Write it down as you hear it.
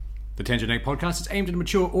The Tangent Egg podcast is aimed at a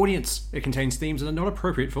mature audience. It contains themes that are not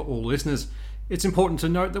appropriate for all listeners. It's important to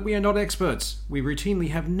note that we are not experts. We routinely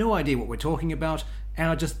have no idea what we're talking about and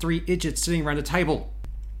are just three idiots sitting around a table.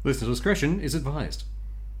 Listener discretion is advised.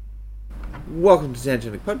 Welcome to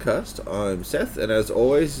Tangent Egg podcast. I'm Seth, and as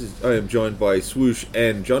always, I am joined by Swoosh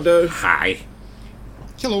and Jondo. Hi.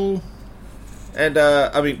 Hello. And,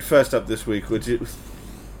 first up this week, I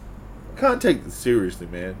can't take this seriously,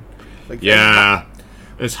 man.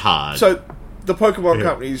 It's hard. So, the Pokemon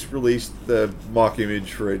company's released the mock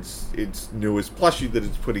image for its newest plushie that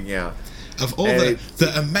it's putting out. Of all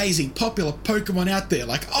the amazing popular Pokemon out there,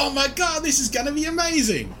 like, oh my god, this is going to be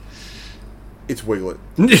amazing. It's Wiglet.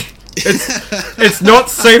 It's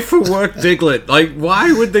not safe for work, Diglett. Like,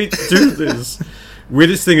 why would they do this?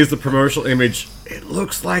 Weirdest thing is the promotional image. It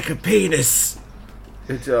looks like a penis.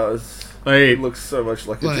 It does. It looks so much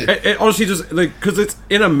like a dick. It honestly just, because it's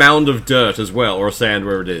in a mound of dirt as well, or sand,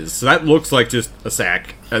 where it is. So that looks like just a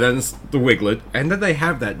sack, and then it's the Wiglet, and then they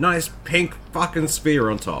have that nice pink fucking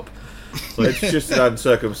sphere on top. So it's just an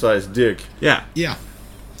uncircumcised dick. Yeah. Yeah.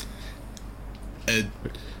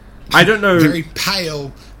 I don't know. Very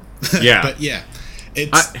pale. Yeah. But yeah.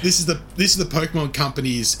 This is the Pokemon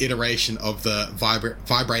Company's iteration of the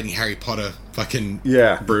vibrating Harry Potter fucking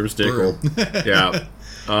broomstick. Broom. Yeah.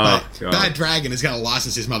 Bad Dragon is going to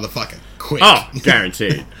license this motherfucker quick. Oh,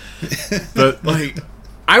 guaranteed. But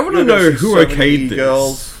I want to know who okayed this.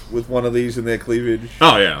 Girls with one of these in their cleavage.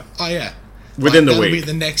 Oh yeah. Oh yeah. Within the week. That'll be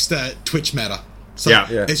the next Twitch matter. So,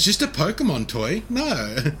 it's just a Pokemon toy.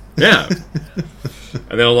 No. Yeah.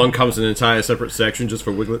 And then along comes an entire separate section just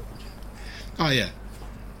for Wiglet. Oh yeah.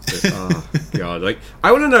 Oh god!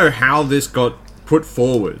 I want to know how this got put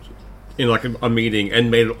forward in a meeting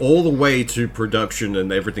and made it all the way to production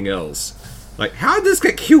and everything else. How did this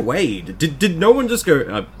get QA'd? Did no one just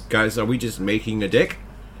go, guys? Are we just making a dick?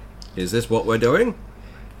 Is this what we're doing?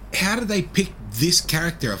 How did they pick this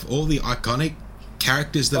character of all the iconic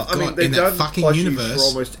characters they've got they've in that fucking universe? For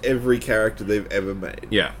almost every character they've ever made.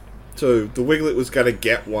 Yeah. So the Wiglet was going to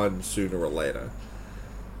get one sooner or later.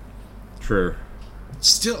 True.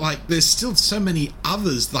 Still, there's still so many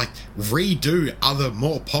others, redo other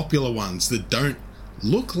more popular ones that don't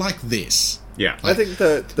look like this. Yeah. I think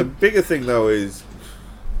the bigger thing, though, is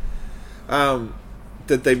that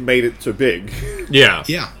they made it so big. Yeah.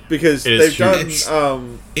 Yeah. Because they've done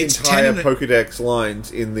it's entire Pokedex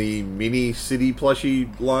lines in the mini city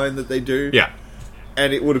plushie line that they do. Yeah.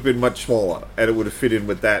 And it would have been much smaller, and it would have fit in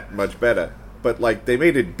with that much better. But, they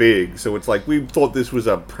made it big, so it's we thought this was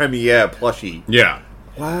a premiere plushie. Yeah.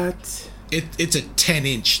 What? It's a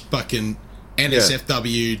 10-inch fucking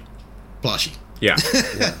NSFW plushie. Yeah.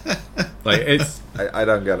 It's... I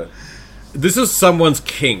don't get it. This is someone's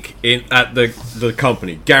kink at the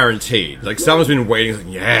company, guaranteed. Someone's been waiting,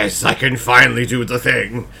 yes, I can finally do the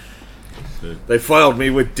thing. They filed me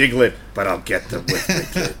with Diglett, but I'll get them with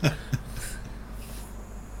Diglett.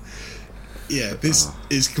 Yeah, this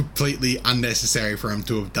is completely unnecessary for him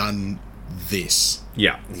to have done this.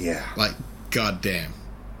 Yeah. Yeah. Goddamn.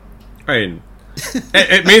 I mean,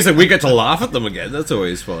 it means that we get to laugh at them again. That's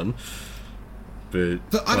always fun. But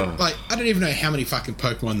I don't even know how many fucking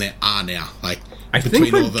Pokemon there are now. I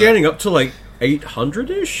think we're getting up to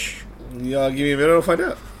 800-ish. Yeah, give me a minute, I'll find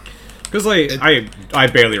out. Because I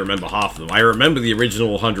barely remember half of them. I remember the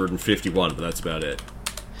original 151, but that's about it.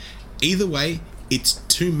 Either way, it's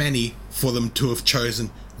too many for them to have chosen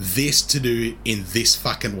this to do in this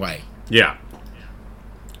fucking way. Yeah.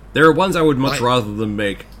 There are ones I would much rather them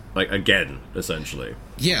make, again, essentially.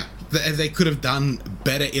 Yeah. They could have done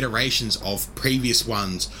better iterations of previous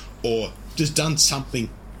ones, or just done something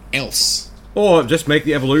else. Or just make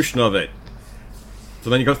the evolution of it. So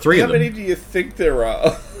then you got three of them. How many do you think there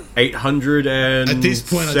are? 870. At this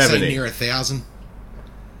point, I'd say near 1,000.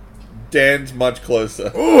 Dan's much closer.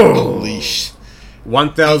 Holy shit.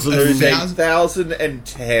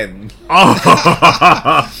 1,010.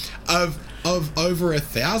 Of over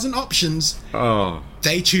 1,000 options,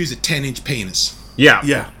 they choose a 10-inch penis. Yeah.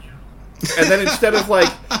 Yeah. And then instead of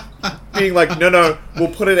being no,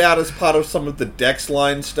 we'll put it out as part of some of the Dex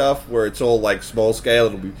line stuff where it's all small scale,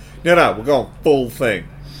 it'll be, no, we're going full thing.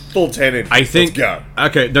 Full 10-inch. I think, let's go.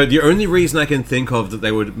 Okay, no, the only reason I can think of that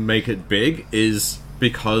they would make it big is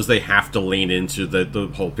because they have to lean into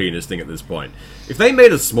the whole penis thing at this point. If they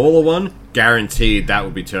made a smaller one, guaranteed that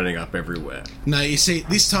would be turning up everywhere. No, you see,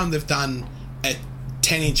 this time they've done a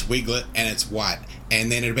 10-inch Wiglet and it's white.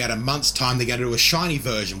 And then in about a month's time, they're going to do a shiny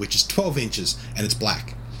version, which is 12 inches, and it's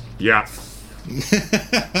black. Yeah.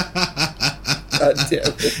 God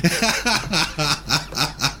damn it.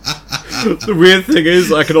 The weird thing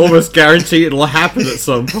is, I can almost guarantee it'll happen at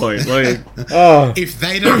some point. Like, oh, If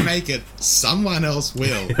they don't make it, someone else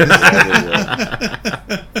will.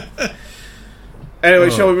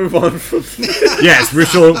 Anyway, shall we move on from... yes, we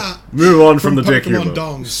shall move on from the dick Pokemon humor.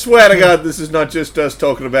 dongs. Swear to God, this is not just us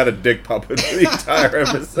talking about a dick puppet for the entire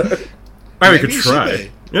episode. Maybe we Maybe could it should try.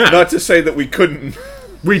 be. Yeah, Not to say that we couldn't.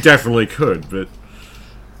 we definitely could, but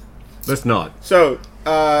let's not. So,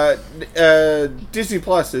 Disney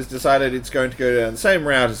Plus has decided it's going to go down the same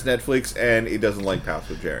route as Netflix, and it doesn't like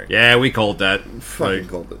password sharing. Yeah, we called that. Fucking Like,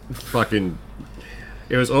 called it. fucking.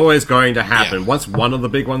 It was always going to happen. Yeah. Once one of the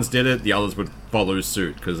big ones did it, the others would follow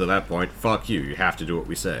suit. Because at that point, fuck you. You have to do what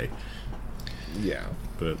we say. Yeah.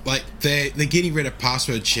 But Like they're getting rid of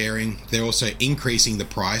password sharing. They're also increasing the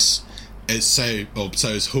price. So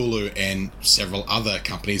is Hulu and several other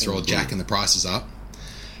companies are all jacking the prices up.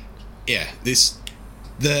 Yeah,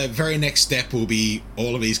 the very next step will be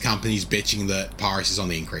all of these companies bitching that piracy is on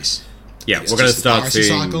the increase. yeah, It's we're going to just the start piracy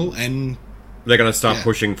seeing. cycle, and They're going to start Yeah.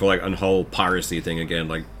 pushing for like a whole piracy thing again.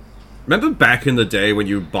 Like, remember back in the day when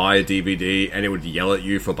you buy a DVD and it would yell at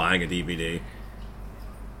you for buying a DVD?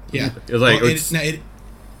 yeah, It's like- Well, it's-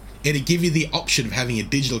 it'd give you the option of having a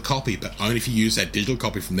digital copy, but only if you use that digital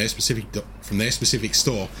copy from their specific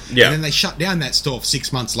store. Yeah. And then they shut down that store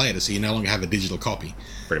 6 months later, so you no longer have a digital copy.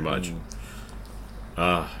 Pretty much.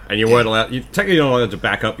 And you weren't allowed. You technically not allowed to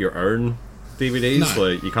back up your own DVDs. No.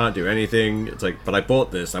 Like, you can't do anything. It's like, but I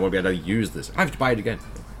bought this. I want to be able to use this. I have to buy it again.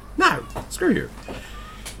 No, screw you.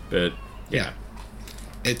 But Yeah,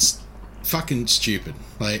 it's fucking stupid.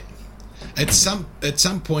 Like, at some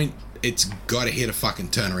point, it's got to hit a fucking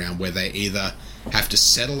turnaround where they either have to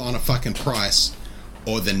settle on a fucking price,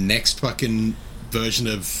 or the next fucking version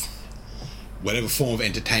of whatever form of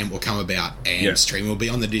entertainment will come about, and Yeah. streaming will be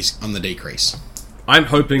on the decrease. I'm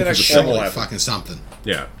hoping Then for I the should- second. will Surely happen. fucking something.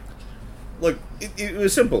 Yeah, Look, it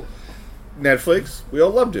was simple. Netflix, we all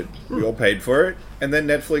loved it. We all paid for it. And then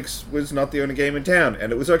Netflix was not the only game in town.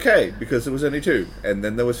 And it was okay, because there was only 2. And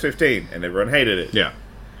then there was 15, and everyone hated it. yeah.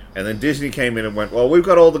 And then Disney came in and went, well, we've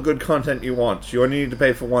got all the good content you want, so you only need to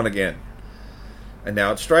pay for 1 again. And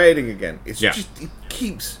now it's striating again. It's Yeah. just, it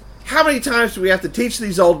keeps... How many times do we have to teach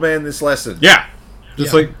these old men this lesson? Yeah.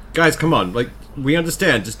 Just Yeah. like, guys, come on. Like, we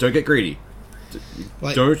understand. Just don't get greedy.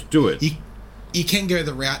 Like, Don't do it. you can go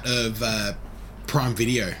the route of Prime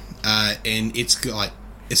Video, and it's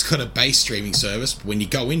got a base streaming service. But when you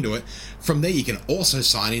go into it, from there you can also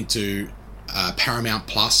sign into Paramount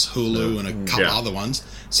Plus, Hulu, and a couple Yeah. other ones.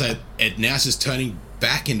 So it now is just turning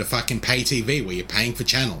back into fucking pay TV where you're paying for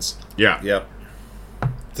channels. Yeah. Yep.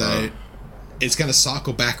 So it's going to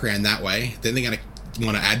cycle back around that way. Then they're going to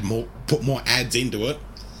want to put more ads into it.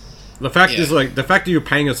 The fact Yeah. is, like, the fact that you're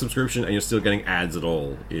paying a subscription and you're still getting ads at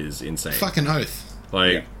all is insane. Fucking oath.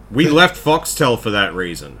 Like, Yeah. we left Foxtel for that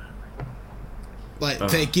reason. Like,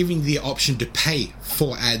 they're giving the option to pay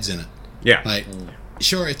for ads in it. Yeah. Like,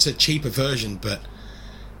 sure, it's a cheaper version, but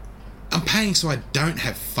I'm paying so I don't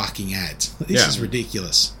have fucking ads. This Yeah. is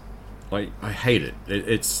ridiculous. Like, I hate it.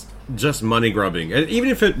 It's just money grubbing. And even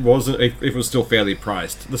if it wasn't, if it was still fairly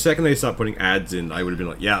priced, the second they start putting ads in, I would have been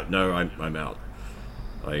like, yeah, no, I'm out.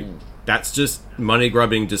 Like, that's just money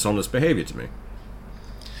grubbing, dishonest behavior to me.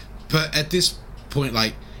 But at this point,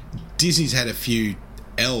 like, Disney's had a few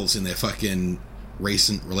L's in their fucking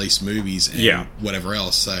recent release movies and Yeah. whatever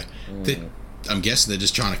else, so I'm guessing they're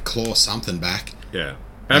just trying to claw something back. Yeah.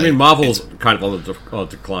 I mean, Marvel's kind of on a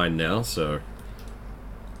decline now, so...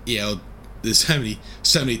 Yeah, well, there's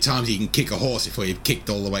so many times you can kick a horse before you've kicked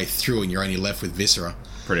all the way through and you're only left with viscera.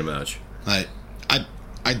 Pretty much. Like,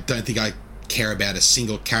 I don't think I care about a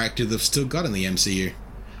single character they've still got in the MCU.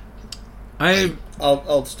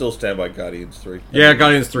 I'll still stand by Guardians 3. Yeah,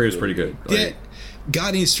 Guardians 3 is pretty good. Like, Yeah,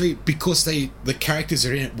 Guardians 3, because the characters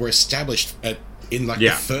that are in it were established in like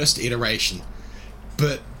Yeah. the first iteration,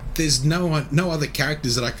 but there's no other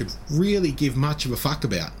characters that I could really give much of a fuck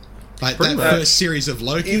about. Like, Pretty that much. first series of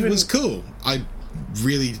Loki Even- was cool. I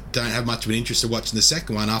really don't have much of an interest in watching the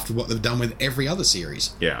second one after what they've done with every other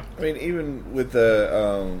series. yeah. I mean, even with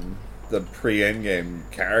the pre-Endgame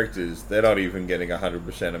characters, they're not even getting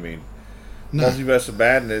 100%. I mean, No, Multiverse of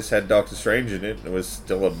Madness had Doctor Strange in it, and it was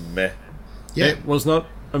still a meh. yeah, It was not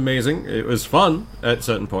amazing. It was fun at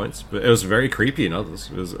certain points, but it was very creepy in others.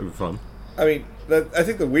 It was fun. I mean, I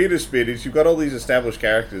think the weirdest bit is you've got all these established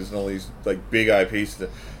characters and all these like big IPs.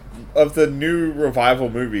 Of the new revival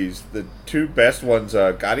movies, the 2 best ones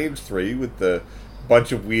are Guardians 3 with the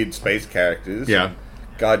bunch of weird space characters. Yeah. And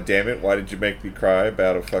God damn it, why did you make me cry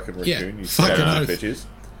about a fucking Yeah, raccoon, you fucking son of oath. bitches?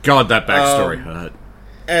 God, that backstory hurt.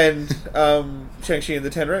 And Shang-Chi and the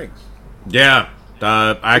Ten Rings. Yeah.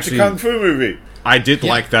 Actually, it's a kung fu movie. I did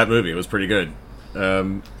like that movie. It was pretty good.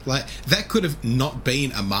 Like, that could have not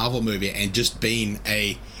been a Marvel movie and just been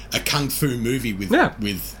a kung fu movie with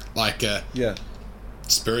like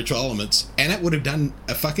spiritual elements, and it would have done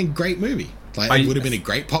a fucking great movie. Like, it would have been a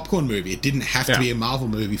great popcorn movie. It didn't have to be a Marvel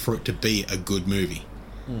movie for it to be a good movie.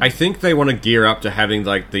 I think they want to gear up to having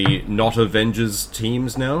like the not Avengers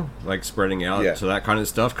teams now, like spreading out to that kind of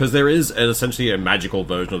stuff, because there is essentially a magical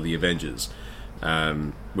version of the Avengers,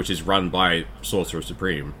 which is run by Sorcerer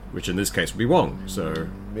Supreme, which in this case would be Wong. So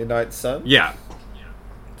Midnight Sun. Yeah.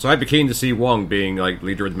 So I'd be keen to see Wong being like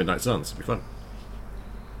leader of the Midnight Suns. It'd be fun.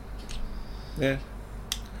 Yeah.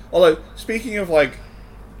 Although, speaking of like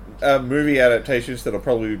movie adaptations that'll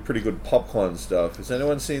probably be pretty good popcorn stuff, has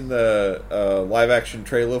anyone seen the live-action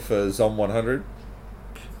trailer for Zom 100?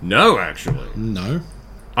 No, actually. No.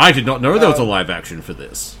 I did not know there was a live action for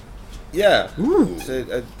this. Yeah. Ooh. So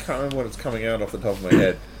I can't remember when it's coming out off the top of my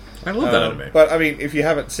head. I love that anime. But, I mean, if you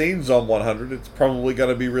haven't seen Zom 100, it's probably going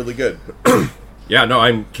to be really good. Yeah, no,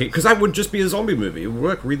 I'm keen, because that would just be a zombie movie. It would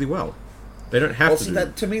work really well. They don't have to do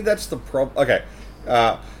that. To me, that's the problem. Okay.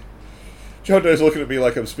 Jodo's looking at me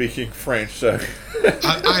like I'm speaking French, so...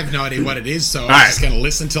 I have no idea what it is, so I'm just going to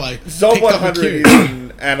listen till I Zom pick up a 100 cue. is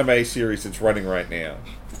an anime series that's running right now.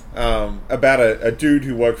 About a dude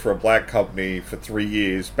who worked for a black company for 3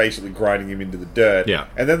 years, basically grinding him into the dirt. Yeah.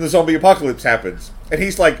 And then the zombie apocalypse happens. And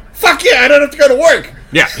he's like, fuck yeah, I don't have to go to work!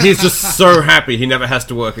 Yeah, he's just so happy he never has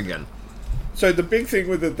to work again. So the big thing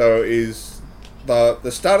with it, though, is the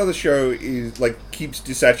start of the show is like keeps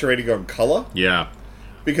desaturating on color. Yeah.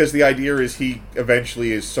 Because the idea is he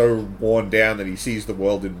eventually is so worn down that he sees the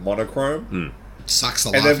world in monochrome. Sucks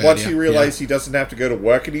the And life then once out he of you. realizes he doesn't have to go to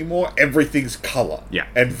work anymore, everything's color. Yeah.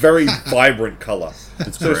 And very vibrant color.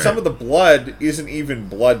 So great. some of the blood isn't even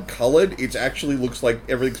blood colored. It actually looks like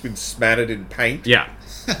everything's been smattered in paint. Yeah.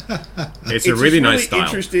 It's a It's really just nice style.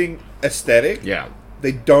 interesting aesthetic. Yeah.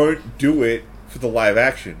 They don't do it for the live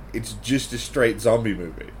action. It's just a straight zombie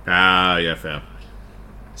movie. Ah, yeah, fair.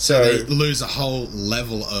 So they lose a whole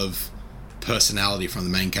level of personality from the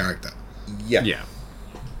main character. Yeah. Yeah.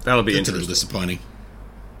 That'll be It's a little interesting. disappointing.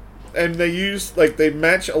 And they use, like, they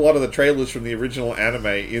match a lot of the trailers from the original anime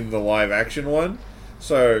in the live action one.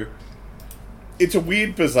 So, it's a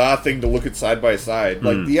weird, bizarre thing to look at side by side.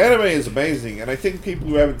 Like, the anime is amazing, and I think people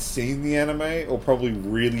who haven't seen the anime will probably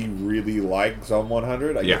really, really like Zom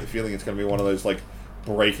 100. I get the feeling it's going to be one of those, like,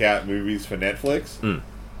 breakout movies for Netflix.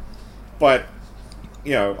 But,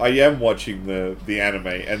 you know, I am watching the anime,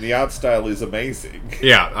 and the art style is amazing.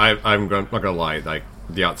 Yeah, I'm not gonna lie, like,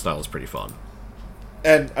 the art style is pretty fun.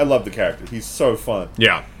 And I love the character. He's so fun.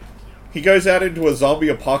 Yeah. He goes out into a zombie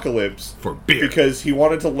apocalypse For beer. because he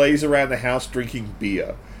wanted to laze around the house drinking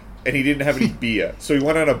beer, and he didn't have any beer, so he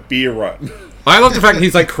went on a beer run. I love the fact that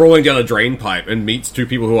he's, like, crawling down a drain pipe and meets two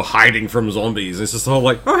people who are hiding from zombies. It's just all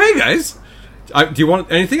like, oh, hey, guys. Do you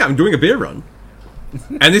want anything? I'm doing a beer run.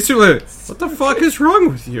 And these two are like, what the fuck is wrong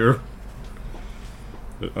with you?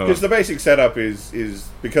 Because the basic setup is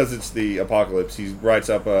because it's the apocalypse. He writes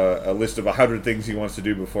up a list of 100 things he wants to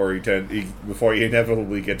do before he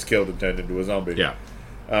inevitably gets killed and turned into a zombie. Yeah.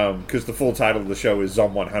 Because the full title of the show is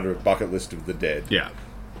Zom 100: Bucket List of the Dead. Yeah.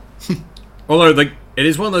 Although, like, it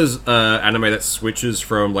is one of those anime that switches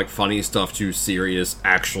from, like, funny stuff to serious,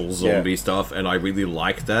 actual zombie stuff, and I really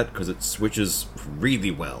like that, because it switches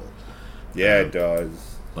really well. Yeah, it does.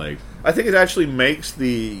 Like, I think it actually makes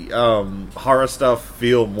the horror stuff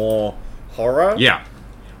feel more horror. yeah.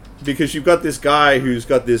 Because you've got this guy who's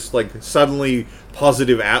got this, like, suddenly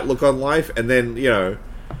positive outlook on life, and then, you know,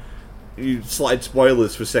 slight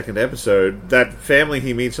spoilers for second episode, that family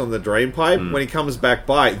he meets on the drain pipe, when he comes back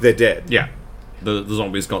by, they're dead. Yeah. The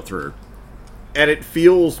zombies got through. And it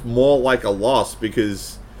feels more like a loss,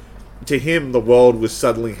 because to him, the world was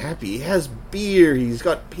suddenly happy. He has beer, he's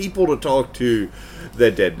got people to talk to. They're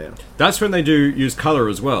dead now. That's when they do use color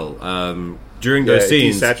as well. During those it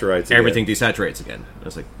scenes, desaturates again. everything desaturates again. I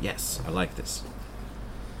was like, yes, I like this.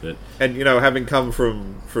 But, And, you know, having come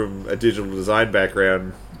from a digital design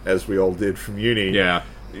background, as we all did from uni, yeah.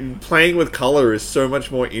 playing with color is so much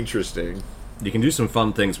more interesting. You can do some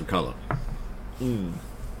fun things with color.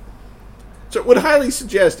 So would highly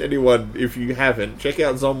suggest anyone, if you haven't, check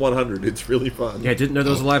out Zom 100. It's really fun. Yeah, I didn't know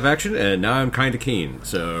there was a live action, and now I'm kind of keen,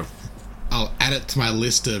 so... I'll add it to my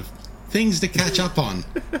list of things to catch up on.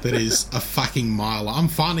 That is a fucking mile. I'm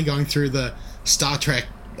finally going through the Star Trek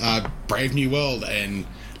Brave New World and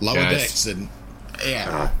Lower Yes. Decks, and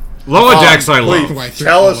yeah. Lower Decks I Please, love.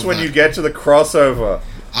 tell us when you get to the crossover.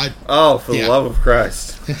 For the Yeah. love of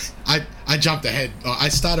Christ. I jumped ahead. I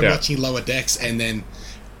started Yeah. watching Lower Decks, and then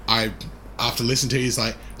I after listening to it, he's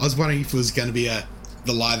like, I was wondering if it was going to be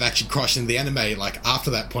the live action crossing the anime, like, after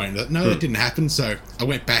that point. No, that didn't happen, so I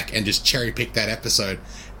went back and just cherry-picked that episode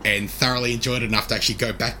and thoroughly enjoyed it enough to actually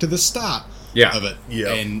go back to the start of it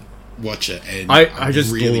and watch it. And I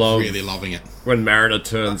just really, love really loving it. when Mariner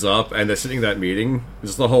turns up and they're sitting in that meeting.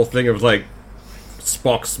 It's the whole thing of, like,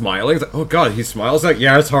 Spock smiling. It's like, oh god, he smiles? Like,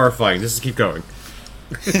 yeah, it's horrifying. Just keep going.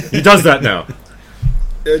 He does that now.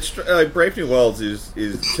 It's Brave New Worlds is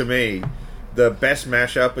to me the best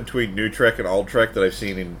mashup between New Trek and Old Trek that I've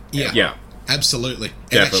seen in. Yeah. Absolutely.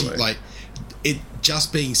 Definitely. And actually, like, it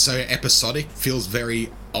just being so episodic feels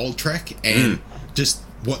very Old Trek, and just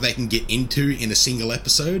what they can get into in a single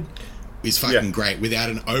episode is fucking great without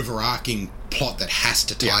an overarching plot that has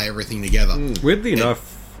to tie everything together. Weirdly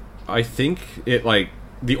enough, I think it, like,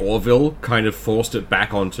 the Orville kind of forced it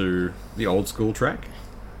back onto the old school track.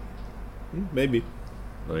 Maybe.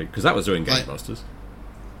 Like, because that was doing Like- gangbusters.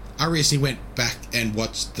 I recently went back and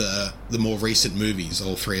watched the more recent movies,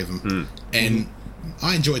 all three of them, and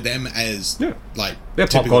I enjoyed them as like They're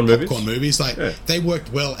typical popcorn movies. Like Yeah. they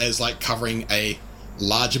worked well as like covering a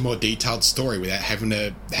larger, more detailed story without having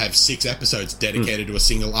to have 6 episodes dedicated to a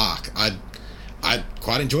single arc. I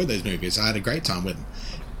quite enjoyed those movies. I had a great time with them,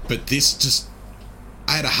 but this just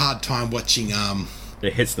I had a hard time watching.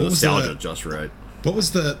 It hits the what was nostalgia the- just right. What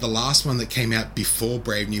was the last one that came out before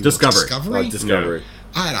Brave New World? Discovery. Discovery. Discovery.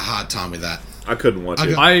 I had a hard time with that. I couldn't watch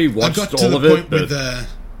it. I watched got to all the of it, point but with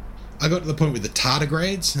I got to the point with the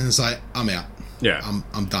tardigrades, and it's like, I'm out. yeah.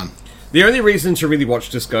 I'm done. The only reason to really watch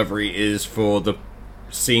Discovery is for the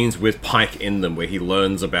scenes with Pike in them, where he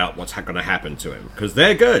learns about what's going to happen to him, because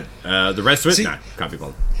they're good. The rest of it, See- can't be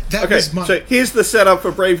bothered. That Okay, was my. so here's the setup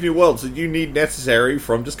for Brave New Worlds that you need necessary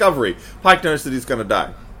from Discovery. Pike knows that he's going to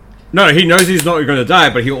die. No, he knows he's not going to die,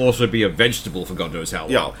 but he'll also be a vegetable for God knows how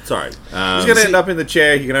long. Yeah, sorry. He's going to end up in the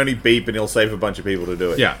chair, he can only beep, and he'll save a bunch of people to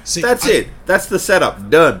do it. Yeah. See, That's it. That's the setup.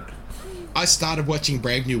 Done. I started watching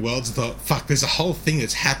Brave New Worlds and thought, fuck, there's a whole thing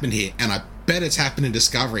that's happened here, and I bet it's happened in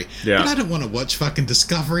Discovery. Yeah. But I don't want to watch fucking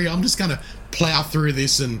Discovery. I'm just going to plow through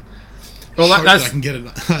this and Well, hope that's that I can get it.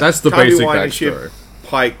 that's the Can't be basic whiny backstory. shit.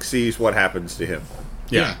 Pike sees what happens to him.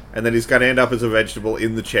 Yeah. And then he's going to end up as a vegetable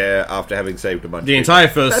in the chair after having saved a bunch The of entire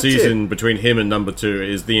people. first That's season it. between him and number 2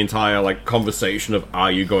 is the entire like conversation of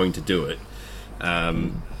are you going to do it,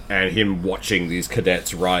 and him watching these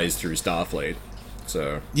cadets rise through Starfleet.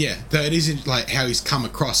 So Yeah, though it isn't like how he's come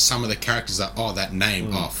across some of the characters that, oh, that name,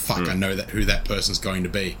 oh, fuck, I know who that person's going to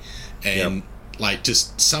be. And, like,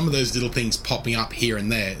 just some of those little things popping up here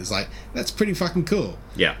and there is like, that's pretty fucking cool.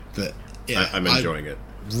 yeah, But, yeah. I'm enjoying it.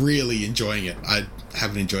 Really enjoying it. I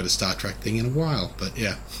haven't enjoyed a Star Trek thing in a while, but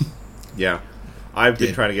yeah. Yeah. I've been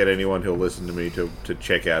Yeah. trying to get anyone who'll listen to me to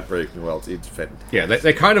check out Brave New Worlds. It's fantastic. Yeah,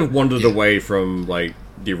 they kind of wandered Yeah. away from like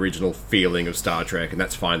the original feeling of Star Trek, and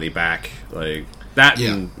that's finally back. Like that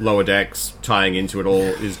and Lower Decks tying into it all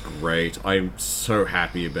is great. I'm so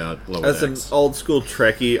happy about Lower As an Decks. old school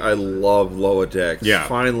Trekkie, I love Lower Decks. Yeah.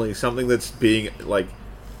 Finally, something that's being, like,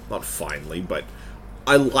 not finally, but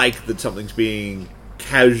I like that something's being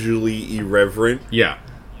casually irreverent Yeah,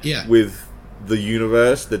 Yeah. with the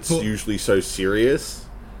universe that's Well- usually so serious.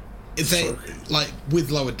 They, like, with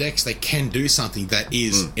Lower Decks, they can do something that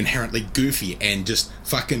is inherently goofy and just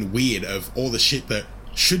fucking weird of all the shit that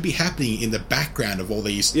should be happening in the background of all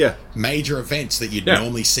these major events that you'd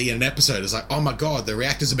normally see in an episode. It's like, oh my god, the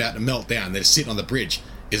reactor's about to melt down. They're sitting on the bridge.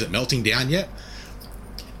 Is it melting down yet?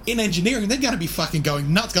 In engineering, they're going to be fucking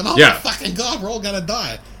going nuts, going, oh my fucking god, we're all going to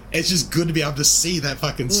die. It's just good to be able to see that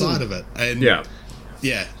fucking side of it. And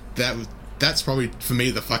yeah, that's probably, for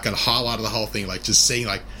me, the fucking highlight of the whole thing. Like, just seeing,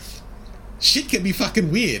 like, shit can be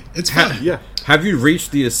fucking weird. It's fun. Have you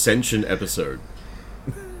reached the Ascension episode?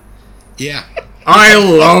 Yeah. I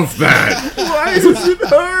love that. Why does it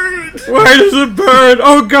hurt? Why does it burn?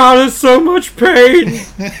 Oh god, it's so much pain.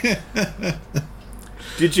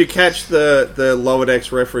 Did you catch the Lower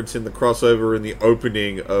Decks reference in the crossover in the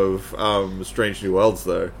opening of Strange New Worlds,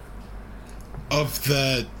 though? Of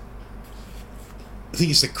the... I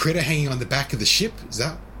think it's the critter hanging on the back of the ship. Is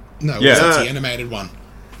that... No, Yeah. that's the animated one.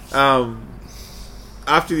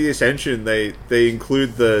 After the Ascension, they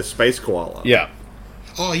include the space koala. Yeah.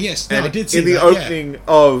 Oh, yes. No, And I did see in the that, opening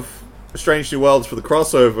of Strange New Worlds for the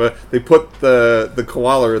crossover, they put the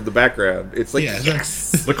koala in the background. It's like,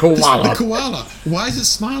 yes! The koala. The koala. Why is it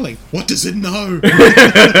smiling? What does it know?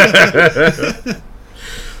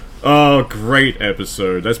 Oh, great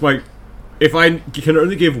episode. That's my... If I can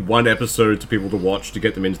only give one episode to people to watch to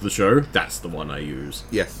get them into the show, that's the one I use.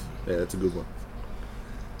 Yes. Yeah, that's a good one.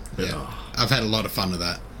 Yeah. I've had a lot of fun with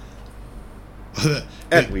that.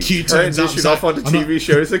 And we queue turns up. transition off onto TV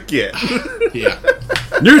shows again. Yeah.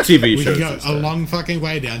 New TV We shows. can go this a time. long fucking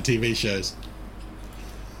way down TV shows.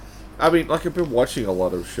 I mean, like, I've been watching a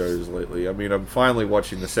lot of shows lately. I mean, I'm finally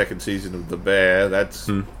watching the second season of The Bear. That's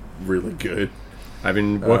really good. I've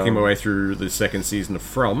been working my way through the second season of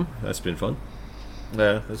From. That's been fun.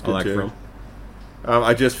 Yeah, that's good I like too. From.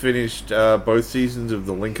 I just finished both seasons of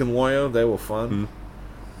The Lincoln Lawyer. They were fun.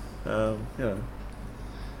 You know,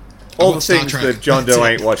 all the watch Star things Trek. that John That's Doe it.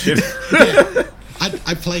 ain't watching.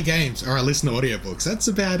 I play games or I listen to audiobooks. That's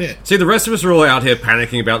about it. See, the rest of us are all out here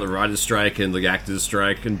panicking about the writer's strike and the actor's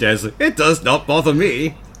strike, and Des like, it does not bother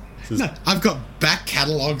me. No, I've got back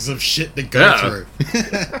catalogs of shit to go Yeah. through.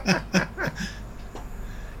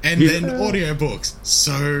 And then audiobooks.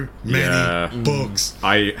 So many books.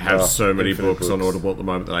 I have Oh, so many infinite books on books. Audible at the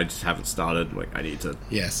moment that I just haven't started. Like, I need to.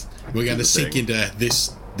 Yes. We're going to the sink thing. into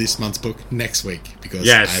this month's book next week because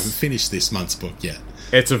Yes. I haven't finished this month's book yet.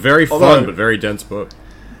 It's a very fun Although- but very dense book.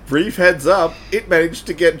 Brief heads up, it managed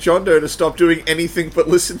to get John Doe to stop doing anything but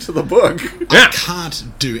listen to the book. Yeah. I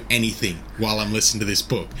can't do anything while I'm listening to this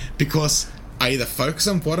book because I either focus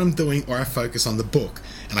on what I'm doing or I focus on the book.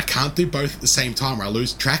 And I can't do both at the same time or I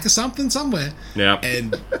lose track of something somewhere. Yeah.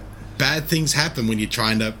 And bad things happen when you're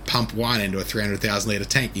trying to pump wine into a 300,000 litre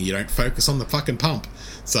tank and you don't focus on the fucking pump.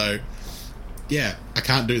 So, yeah, I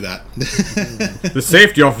can't do that. The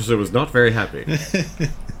safety officer was not very happy.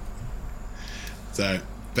 So,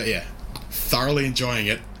 but yeah, thoroughly enjoying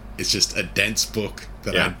it. It's just a dense book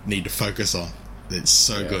that Yeah. I need to focus on. It's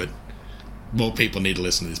so good. More people need to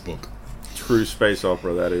listen to this book. True space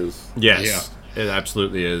opera, that is. Yes, it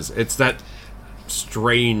absolutely is. It's that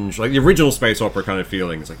strange, like the original space opera kind of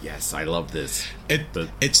feeling. It's like, yes, I love this.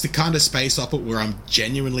 It's the kind of space opera where I'm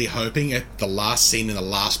genuinely hoping at the last scene in the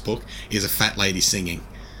last book is a fat lady singing.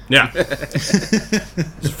 Yeah.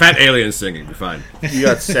 It's a fat alien singing, be fine. You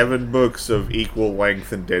got 7 books of equal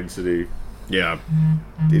length and density. Yeah.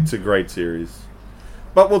 It's a great series.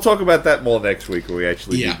 But we'll talk about that more next week when we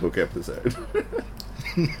actually do Yeah. book episode.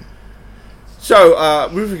 So,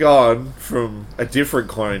 moving on from a different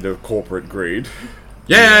kind of corporate greed,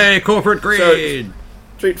 Yay, corporate greed!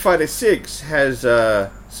 Street Fighter 6 has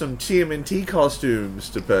some TMNT costumes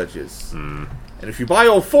to purchase. And if you buy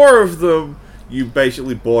all 4 of them, you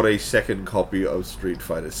basically bought a second copy of Street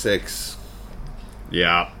Fighter 6.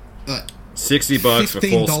 Yeah. Like, $60 for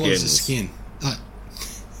 $15 full a skins. skin.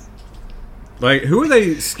 Like, who are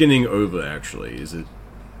they skinning over, actually? Is it...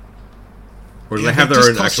 Or do they Yeah, have their just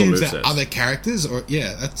own actual costumes that movesets? other characters, or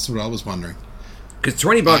yeah, that's what I was wondering. Because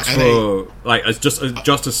 $20 Are for like just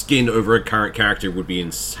a skin over a current character would be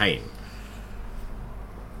insane.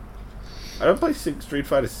 I don't play Street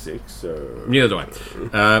Fighter 6, so... Neither do I.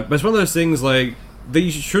 But it's one of those things like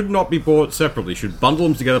these should not be bought separately. You should bundle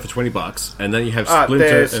them together for $20, and then you have Splinter.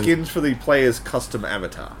 They're and... skins for the player's custom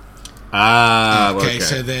avatar. Okay.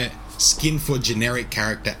 So they're skin for generic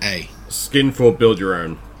character A. Skin for build your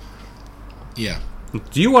own. Yeah.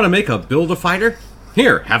 Do you want to make a build-a-fighter?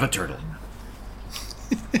 Here, have a turtle.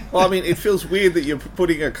 Well, I mean, it feels weird that you're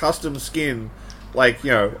putting a custom skin, like,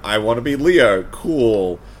 you know, I want to be Leo,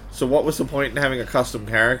 cool. So what was the point in having a custom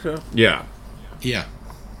character? Yeah. Yeah.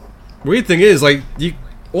 Weird thing is, like,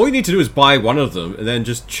 all you need to do is buy one of them and then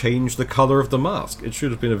just change the color of the mask. It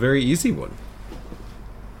should have been a very easy one.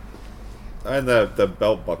 And the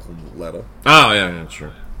belt buckle letter. Oh, yeah,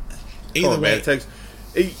 sure. Either Come on, man, way, it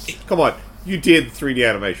takes... come on, you did 3D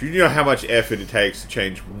animation. You know how much effort it takes to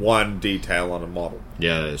change one detail on a model.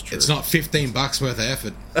 Yeah, that is true. it's not $15 worth of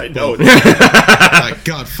effort. I know. Like,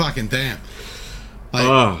 God fucking damn. Like,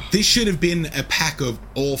 Oh. this should have been a pack of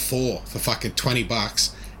all 4 for fucking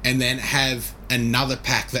 $20, and then have another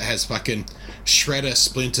pack that has fucking Shredder,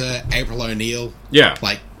 Splinter, April O'Neil. Yeah.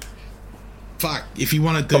 Like, fuck. If you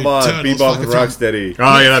want to do Come on, Turtles, Bebop fucking and throw- Rocksteady.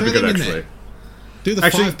 Oh, yeah, that'd be throw good, them in actually. there. Do the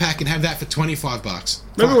Actually- 5-pack and have that for $25.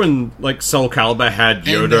 Remember Fuck. when, like, Soul Calibur had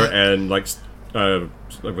Yoda And, and,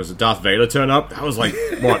 was it Darth Vader turn up? That was, like,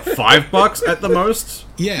 what, $5 at the most?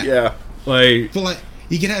 Yeah. Yeah. Like, But, like,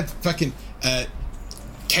 you could have fucking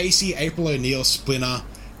Casey, April O'Neil, Splinter,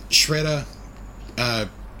 Shredder,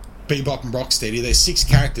 Bebop and Rocksteady. There's 6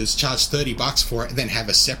 characters, charge $30 for it, and then have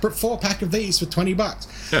a separate 4-pack of these for $20.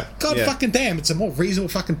 Yeah. God Yeah. fucking damn, it's a more reasonable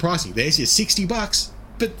fucking pricing. There's your $60,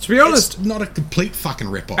 but To be honest- it's not a complete fucking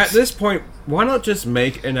rip-off. at this point, why not just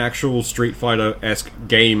make an actual Street Fighter-esque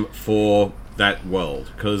game for that world?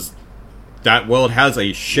 Because that world has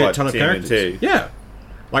a shit What, ton of TMNT? characters. Yeah.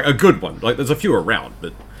 Like, a good one. Like, there's a few around,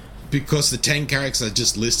 but... Because the 10 characters I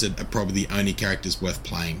just listed are probably the only characters worth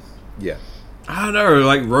playing. Yeah. I don't know,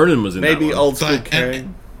 like, Ronan was in Maybe that one. old school But-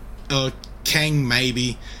 Kang. Kang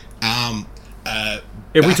maybe.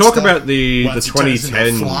 If we talk Baxter, about the once he turns into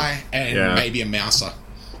a 2010... fly and maybe a mouser.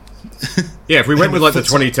 Yeah, if we went with like the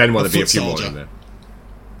foot 2010 one, the there'd be a foot few more soldier. in there.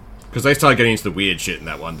 Because they started getting into the weird shit in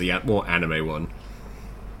that one, the more anime one.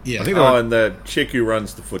 Yeah. I think Oh, and the chick who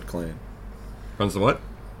runs the Foot Clan. Runs the what?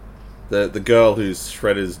 The girl who's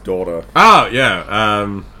Shredder's daughter. Oh,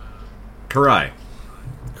 yeah, Karai.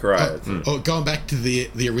 Karai. Or going back to the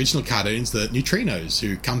original cartoons, the neutrinos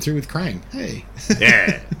who come through with Krang. Hey.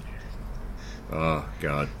 Yeah. Oh,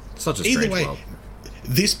 God. Such a strange Either way, world.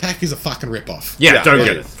 this pack is a fucking rip-off. Yeah, don't it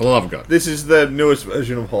get it. is. For the love of God. This is the newest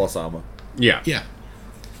version of Horse Armor. Yeah. Yeah.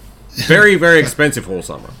 Very, very expensive horse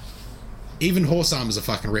armor. Even Horse Armor's a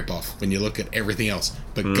fucking rip-off when you look at everything else.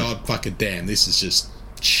 But god fucking damn, this is just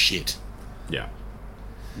shit. Yeah.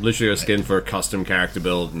 Literally a skin for a custom character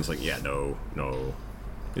build, and it's like, yeah, no.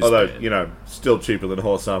 It's Although, bad. still cheaper than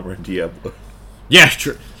Horse Armor and Diablo. Yeah,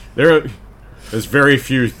 true. There's very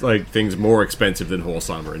few things more expensive than horse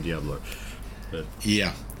armor in Diablo. But,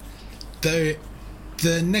 Yeah. Though,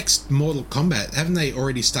 the next Mortal Kombat, haven't they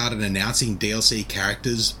already started announcing DLC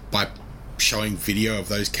characters by showing video of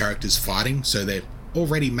those characters fighting? So they're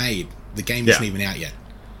already made. The game isn't even out yet.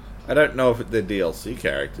 I don't know if they're DLC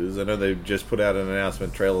characters. I know they just put out an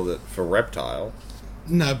announcement trailer for Reptile.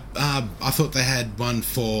 No, I thought they had one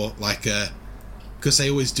for, because they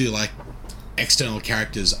always do, external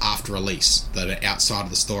characters after release that are outside of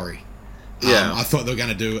the story. Yeah. I thought they were going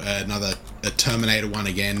to do a Terminator one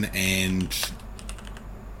again, and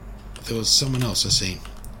there was someone else I seen.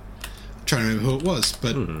 I'm trying to remember who it was,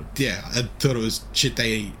 but yeah, I thought it was shit.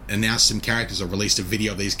 They announced some characters or released a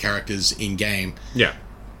video of these characters in game yeah.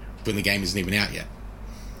 when the game isn't even out yet.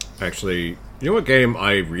 Actually, you know what game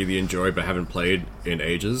I really enjoy but haven't played in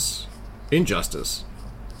ages? Injustice.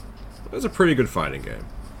 It was a pretty good fighting game.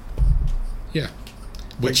 Yeah,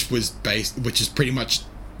 which is pretty much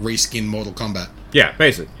reskin Mortal Kombat. Yeah,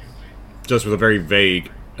 basic. Just with a very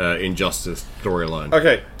vague Injustice storyline.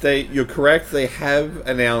 Okay, you're correct. They have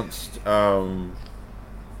announced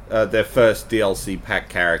their first DLC pack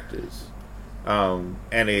characters. And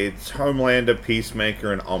it's Homelander,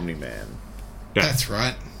 Peacemaker, and Omni-Man. Yeah. That's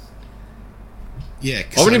right. Yeah,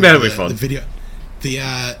 'cause Omni-Man will be the fun. video, the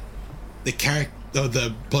character,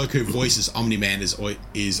 the bloke who voices Omni-Man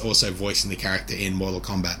is also voicing the character in Mortal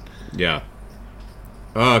Kombat. Yeah.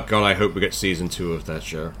 Oh, God, I hope we get season 2 of that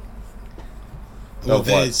show. Well, Of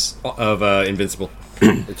what? there's Of Invincible.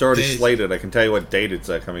 It's already There's- slated. I can tell you what date it's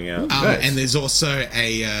coming out. Nice. and there's also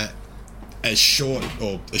a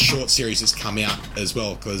short series that's come out as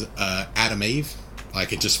well, because Adam Eve,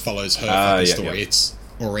 it just follows her fucking yeah, story. yeah. It's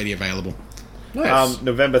already available. Nice.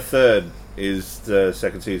 November 3rd is the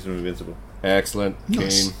second season of Invincible. Excellent.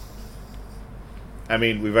 Nice. Keen. I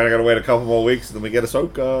mean, we've only got to wait a couple more weeks, and then we get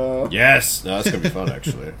Ahsoka. Yes. No, that's going to be fun,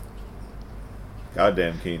 actually.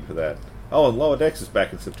 Goddamn keen for that. Oh, and Lower Decks is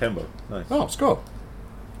back in September. Nice. Oh, it's cool.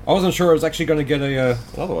 I wasn't sure I was actually going to get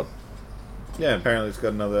another one. Yeah, apparently it's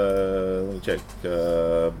got another... Let me check.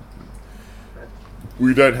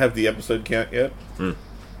 We don't have the episode count yet.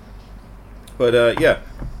 But, yeah.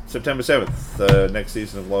 September 7th, next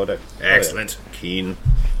season of Lower Decks. Excellent. Keen.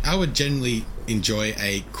 I would generally enjoy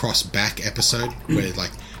a cross-back episode where,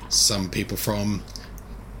 some people from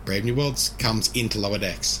Brave New Worlds comes into Lower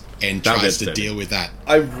Decks and That tries gets to steady. deal with that.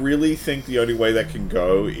 I really think the only way that can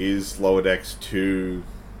go is Lower Decks to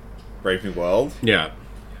Brave New World. Yeah.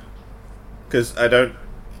 Because I don't...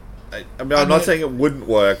 I'm not saying it wouldn't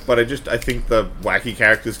work, but I think the wacky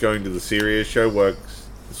characters going to the serious show works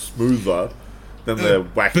smoother than the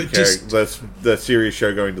wacky but just- the serious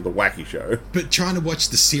show going to the wacky show. But trying to watch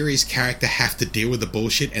the serious character have to deal with the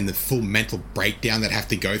bullshit and the full mental breakdown that have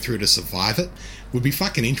to go through to survive it would be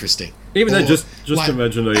fucking interesting. Even then, Or, just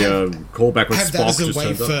imagine a callback with have that Spock as a just way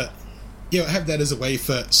turns up. for have that as a way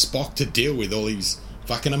for Spock to deal with all these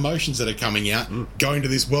fucking emotions that are coming out, going to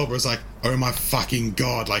this world where it's like, oh my fucking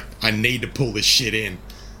god, I need to pull this shit in.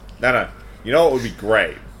 No. You know what would be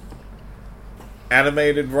great?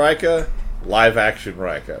 Animated Riker, live action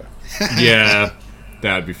Riker. Yeah.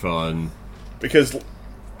 That'd be fun. Because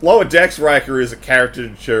Lower Decks Riker is a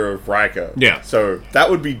caricature of Riker. Yeah. So that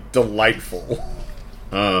would be delightful.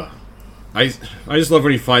 I just love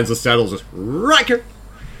when he finds the saddles as Riker.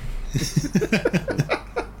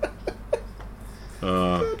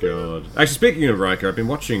 Oh god. Actually, speaking of Riker, I've been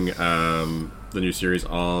watching the new series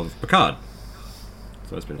of Picard.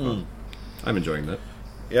 So that's been fun. I'm enjoying that.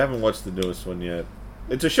 You haven't watched the newest one yet.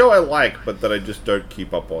 It's a show I like, but that I just don't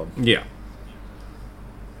keep up on. Yeah.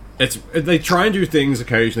 They try and do things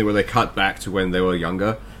occasionally where they cut back to when they were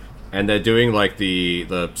younger, and they're doing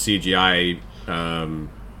the CGI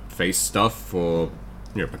face stuff for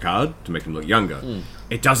Picard to make him look younger.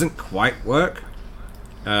 It doesn't quite work,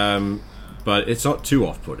 but it's not too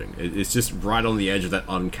off-putting. It's just right on the edge of that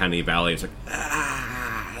uncanny valley. It's like,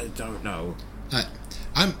 I don't know.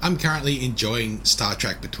 I'm currently enjoying Star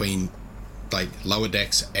Trek between like Lower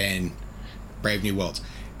Decks and Brave New Worlds.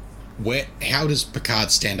 How does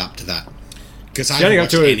Picard stand up to that? Because I haven't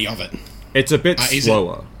watched any of it. It's a bit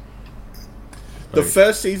slower. The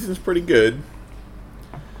first season's pretty good.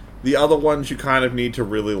 The other ones you kind of need to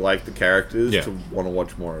really like the characters to want to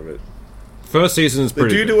watch more of it. First season's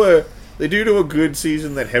pretty good. They do a good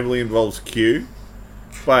season that heavily involves Q,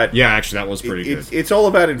 but yeah, actually that was pretty good. It's all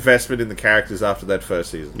about investment in the characters after that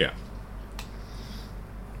first season. Yeah.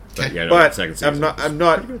 Okay. But second season I'm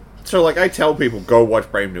not. So like I tell people, go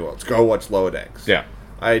watch Brave New Worlds, go watch Lower Decks. Yeah.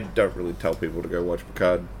 I don't really tell people to go watch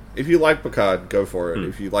Picard. If you like Picard, go for it.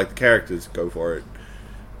 If you like the characters, go for it.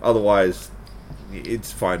 Otherwise,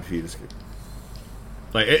 it's fine for you to skip.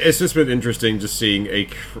 Like, it's just been interesting just seeing a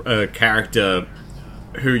character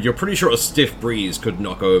who you're pretty sure a stiff breeze could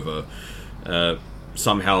knock over,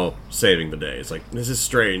 somehow saving the day. It's like, this is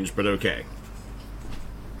strange, but okay.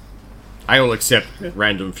 I will accept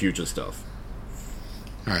random future stuff.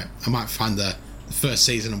 Alright, I might find the first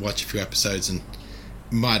season and watch a few episodes and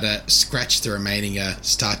might scratch the remaining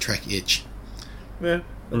Star Trek itch. Yeah,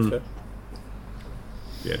 that's fair.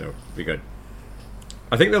 Yeah, no, be good.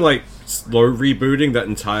 I think they're like slow rebooting that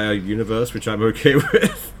entire universe, which I'm okay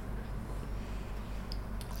with.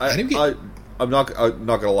 I'm not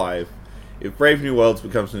gonna lie. If Brave New Worlds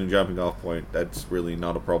becomes a new jumping off point, that's really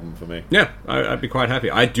not a problem for me. Yeah, I'd be quite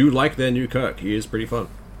happy. I do like their new Kirk. He is pretty fun.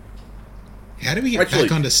 How do we get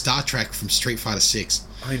back onto Star Trek from Street Fighter 6?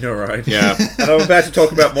 I know, right? Yeah. And I'm about to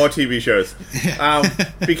talk about more TV shows.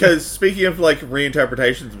 Because speaking of like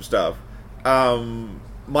reinterpretations of stuff,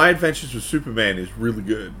 My Adventures with Superman is really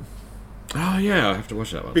good. Oh yeah, I'll have to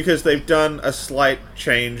watch that one. Because they've done a slight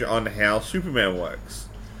change on how Superman works.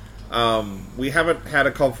 We haven't had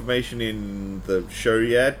a confirmation in the show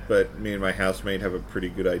yet, but me and my housemate have a pretty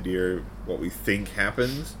good idea of what we think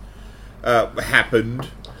happened.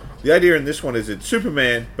 The idea in this one is it's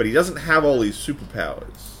Superman, but he doesn't have all these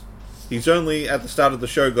superpowers. He's only, at the start of the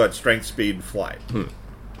show, got strength, speed, and flight. And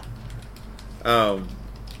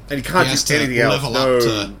he can't do anything else. Level up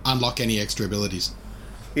to unlock any extra abilities.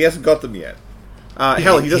 He hasn't got them yet.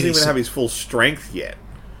 Hell, he doesn't even have his full strength yet.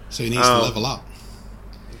 So he needs to level up.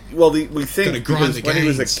 Well, we think because when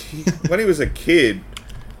he was a kid,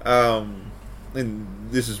 and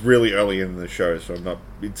this is really early in the show, so I'm not.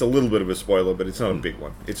 It's a little bit of a spoiler, but it's not a big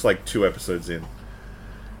one. It's like 2 episodes in.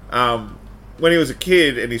 When he was a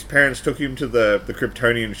kid, and his parents took him to the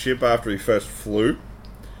Kryptonian ship after he first flew.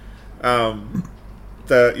 The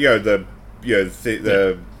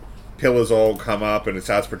pillars all come up, and it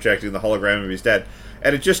starts projecting the hologram of his dad.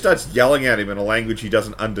 And it just starts yelling at him in a language he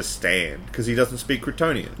doesn't understand, because he doesn't speak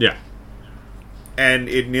Kryptonian. Yeah. And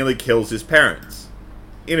it nearly kills his parents.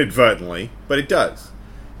 Inadvertently, but it does.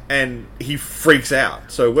 And he freaks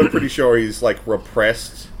out. So we're pretty sure he's, like,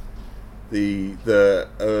 repressed the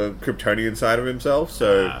Kryptonian side of himself.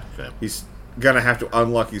 So he's going to have to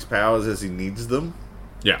unlock his powers as he needs them.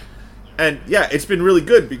 Yeah. And, yeah, it's been really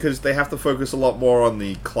good, because they have to focus a lot more on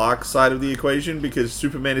the Clark side of the equation, because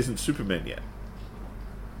Superman isn't Superman yet.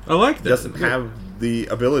 I like that. He doesn't have the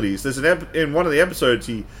abilities. There's in one of the episodes,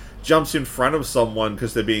 he jumps in front of someone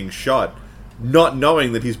because they're being shot, not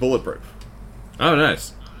knowing that he's bulletproof. Oh,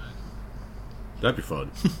 nice. That'd be fun.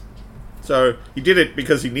 So he did it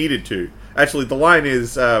because he needed to. Actually, the line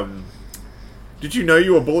is, "Did you know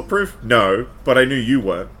you were bulletproof? No, but I knew you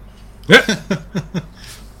weren't."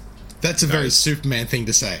 That's a very Superman thing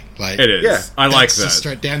to say. Like, it is. Yeah. I like that. Just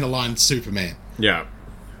straight down the line, Superman. Yeah.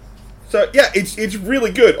 So yeah, it's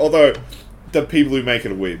really good. Although the people who make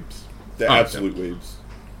it are weebs. They're absolute weebs.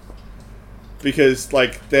 Because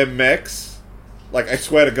like their mechs, like I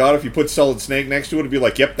swear to God, if you put Solid Snake next to it, it'd be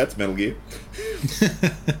like, yep, that's Metal Gear.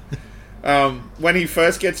 When he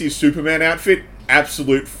first gets his Superman outfit,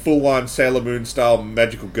 absolute full-on Sailor Moon style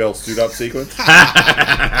magical girl suit up sequence.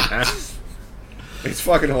 It's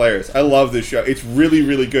fucking hilarious. I love this show. It's really,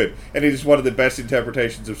 really good, and it is one of the best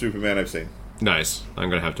interpretations of Superman I've seen. Nice. I'm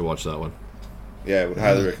gonna have to watch that one. Yeah, I would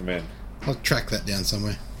highly recommend. I'll track that down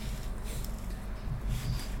somewhere.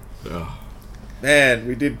 Ugh. Man,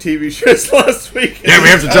 we did TV shows last week. Yeah, we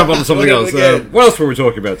have to jump on to something else. What else were we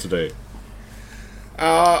talking about today?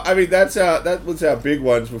 I mean, that was our big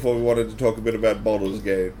ones before we wanted to talk a bit about Baldur's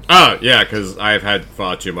Gate. Oh, yeah, because I've had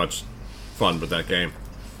far too much fun with that game.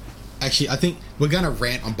 Actually, I think we're going to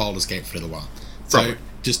rant on Baldur's Gate for a little while. So, Probably.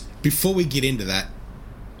 just before we get into that,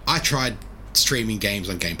 I tried streaming games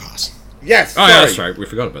on Game Pass. Yes. Oh, sorry. yeah, that's right. We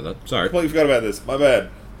forgot about that. Sorry. Completely forgot about this. My bad.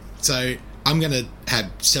 So I'm going to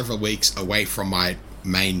have several weeks away from my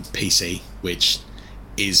main PC, which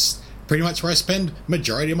is pretty much where I spend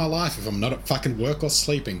majority of my life if I'm not at fucking work or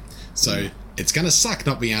sleeping. So it's going to suck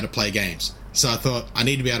not being able to play games. So I thought I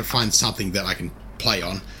need to be able to find something that I can play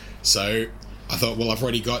on. So I thought, well, I've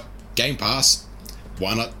already got Game Pass.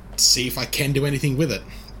 Why not see if I can do anything with it?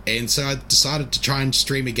 And so I decided to try and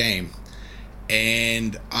stream a game.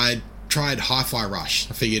 And I tried Hi-Fi Rush.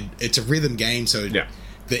 I figured it's a rhythm game, so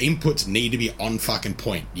the inputs need to be on fucking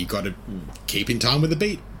point. You got to keep in time with the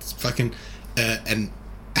beat. It's fucking an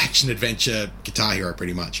action-adventure Guitar Hero,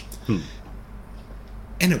 pretty much.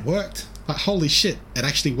 And it worked. Like, holy shit, it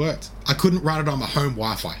actually worked. I couldn't run it on my home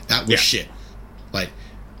Wi-Fi. That was shit. Like,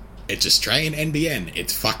 it's Australian NBN.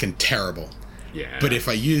 It's fucking terrible. Yeah. But if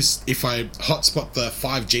I hotspot the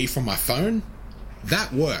 5G from my phone,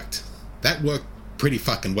 that worked. That worked pretty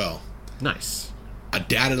fucking well. Nice. I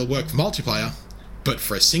doubt it'll work for multiplayer, but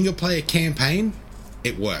for a single-player campaign,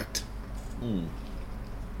 it worked.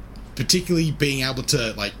 Particularly being able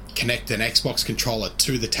to, like, connect an Xbox controller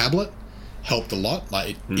to the tablet helped a lot.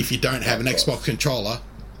 Like, if you don't have an Xbox controller,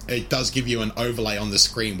 it does give you an overlay on the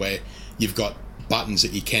screen where you've got buttons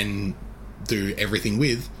that you can do everything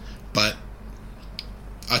with, but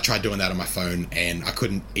I tried doing that on my phone and I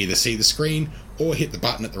couldn't either see the screen or hit the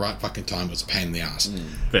button at the right fucking time. It was a pain in the ass.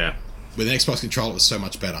 Yeah. With an Xbox controller, it was so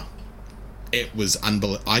much better. It was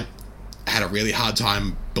unbelievable. I had a really hard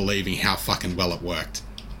time believing how fucking well it worked.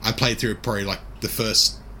 I played through probably like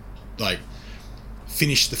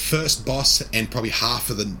finished the first boss and probably half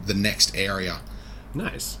of the next area.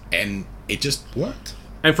 Nice. And it just worked.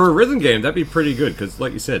 And for a rhythm game, that'd be pretty good, because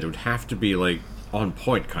like you said, it would have to be like on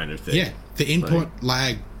point kind of thing. Yeah, the input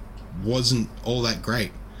lag wasn't all that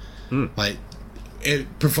great. Like,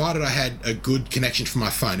 provided I had a good connection from my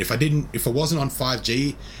phone. If I wasn't on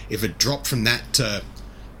 5G, if it dropped from that to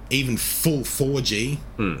even full 4G,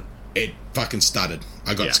 it fucking stuttered.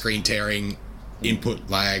 I got screen tearing, input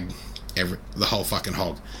lag, the whole fucking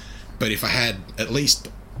hog. But if I had at least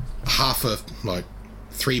half of, like,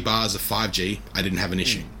 3 bars of 5G, I didn't have an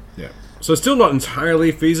issue. Yeah. So still not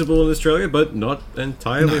entirely feasible in Australia, but not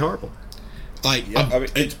entirely horrible. Like, I mean,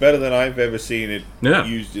 it's better than I've ever seen it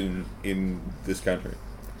used in this country.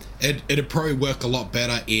 It'd probably work a lot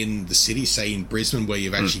better in the city, say in Brisbane, where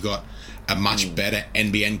you've actually got a much better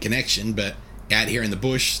NBN connection. But out here in the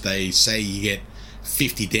bush, they say you get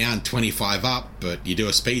 50 down, 25 up, but you do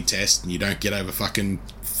a speed test and you don't get over fucking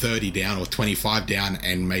 30 down or 25 down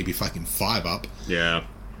and maybe fucking 5 up. Yeah.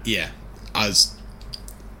 Yeah.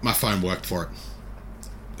 My phone worked for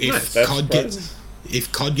it. If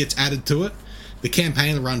COD gets added to it, the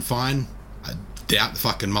campaign will run fine. I doubt the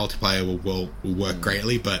fucking multiplayer will work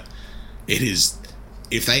greatly, but it is.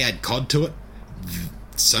 If they add COD to it,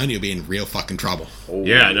 Sony will be in real fucking trouble.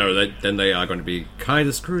 Yeah, no, then they are going to be kind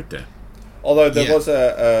of screwed there. Although there was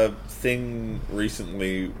a thing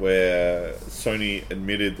recently where Sony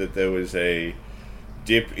admitted that there was a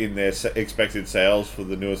dip in their expected sales for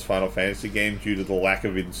the newest Final Fantasy game due to the lack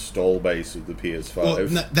of install base of the PS5.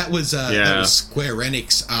 Well, that was Square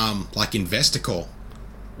Enix, like investor call.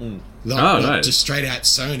 Nice. Just straight out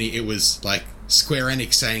Sony. It was like Square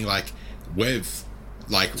Enix saying like we've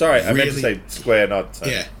like sorry, really, I meant to say Square, not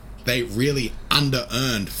Sony. Yeah, they really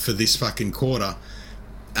under-earned for this fucking quarter,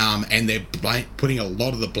 and they're putting a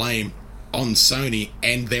lot of the blame on Sony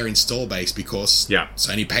and their install base because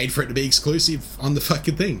Sony paid for it to be exclusive on the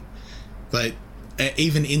fucking thing. But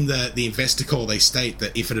even in the investor call, they state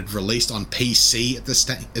that if it had released on PC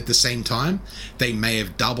at the same time, they may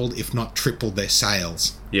have doubled, if not tripled, their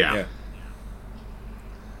sales. Yeah.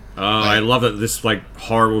 I love that this like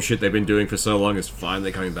horrible shit they've been doing for so long is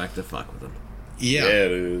finally coming back to fuck with them. Yeah,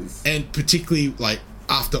 it is. And particularly like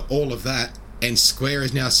after all of that, and Square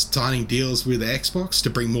is now signing deals with Xbox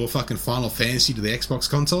to bring more fucking Final Fantasy to the Xbox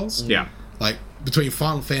consoles. Yeah. Like, between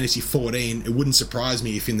Final Fantasy 14, it wouldn't surprise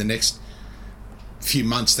me if in the next few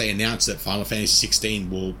months they announce that Final Fantasy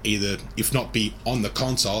 16 will either, if not be on the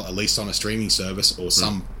console, at least on a streaming service or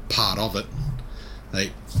some part of it.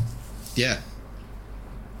 Like, yeah.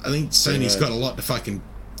 I think Sony's got a lot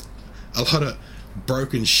of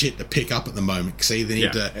broken shit to pick up at the moment, because they either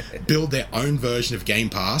need to build their own version of Game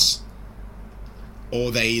Pass, or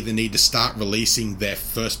they either need to start releasing their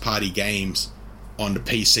first-party games onto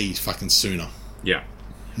PC fucking sooner. Yeah.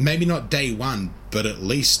 Maybe not day one, but at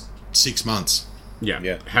least 6 months. Yeah.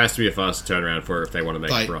 It has to be a fast turnaround for if they want to make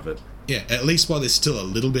a profit. Yeah, at least while there's still a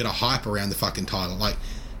little bit of hype around the fucking title. Like,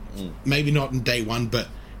 maybe not in day one, but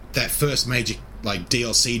that first major like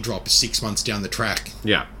DLC drop is 6 months down the track.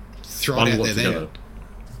 Yeah. Throw it out there then.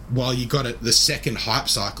 while you got the second hype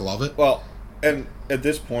cycle of it. Well, and at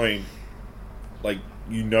this point, like,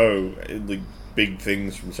 the big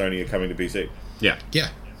things from Sony are coming to PC. Yeah. Yeah.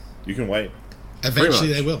 You can wait.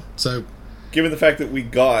 Eventually they will. So, given the fact that we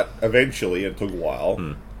got, eventually, it took a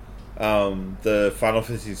while, the Final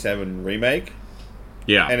Fantasy VII Remake.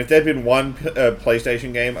 Yeah. And if there'd been one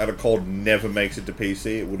PlayStation game I'd have called never makes it to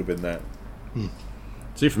PC, it would have been that.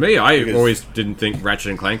 See, for me, I always didn't think Ratchet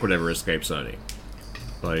and Clank would ever escape Sony.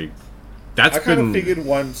 Like, I kind of figured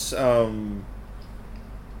once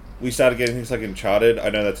we started getting things like Uncharted, I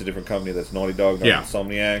know that's a different company, that's Naughty Dog, not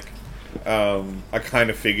Insomniac. I kind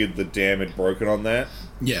of figured the dam had broken on that.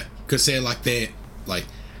 Yeah, because they're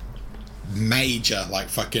major,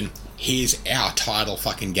 fucking, here's our title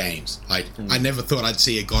fucking games. Like, I never thought I'd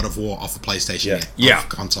see a God of War off the PlayStation off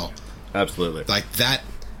console. Absolutely. Like, that,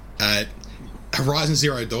 Horizon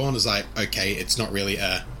Zero Dawn is like, okay, it's not really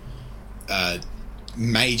a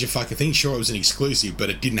major fucking thing. Sure, it was an exclusive, but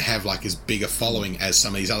it didn't have, as big a following as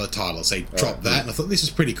some of these other titles. They dropped that, and I thought, this is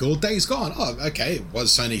pretty cool. Days Gone, oh, okay, it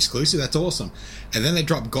was Sony exclusive, that's awesome. And then they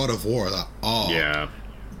dropped God of War, like,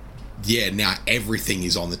 yeah, now everything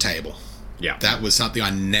is on the table. Yeah. That was something I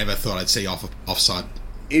never thought I'd see offside.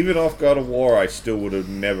 Even off God of War, I still would have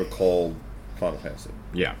never called Final Fantasy.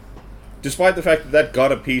 Yeah. Despite the fact that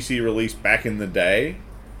got a PC release back in the day,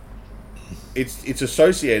 it's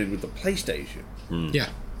associated with the PlayStation. Yeah.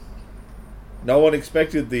 No one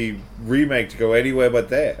expected the remake to go anywhere but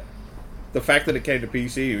there. The fact that it came to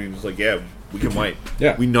PC, it was like, yeah, we can wait.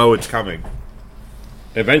 Yeah. We know it's coming.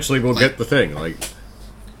 Eventually we'll get the thing, and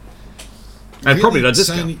really, probably a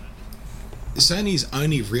discount. Sony's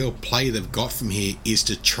only real play they've got from here is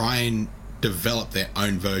to try and develop their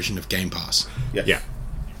own version of Game Pass. Yes. Yeah.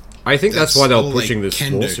 I think that's why they're pushing this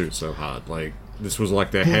can lawsuit so hard. Like, this was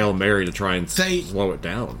like their Hail Mary to try and slow it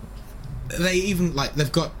down. They even,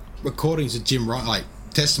 they've got recordings of Jim Ryan,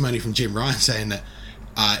 testimony from Jim Ryan saying that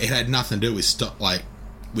it had nothing to do with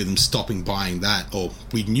with them stopping buying that, or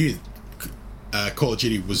we knew Call of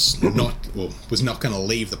Duty was not going to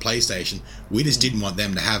leave the PlayStation. We just didn't want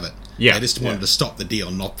them to have it. Yeah. They just wanted to stop the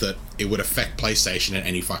deal, not that it would affect PlayStation in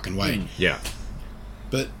any fucking way. Yeah.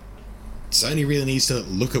 But Sony really needs to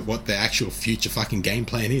look at what their actual future fucking game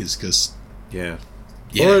plan is, because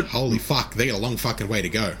holy fuck, they got a long fucking way to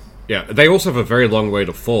go. Yeah, they also have a very long way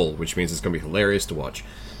to fall, which means it's going to be hilarious to watch.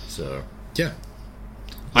 So yeah,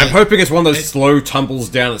 I'm hoping it's one of those slow tumbles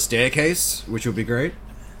down a staircase, which will be great.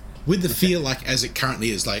 With the feel as it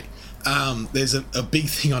currently is, there's a big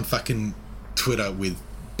thing on fucking Twitter with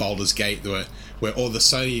Baldur's Gate where all the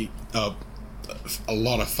Sony, a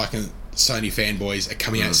lot of fucking Sony fanboys are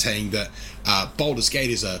coming out saying that Baldur's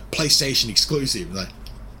Gate is a PlayStation exclusive. Like,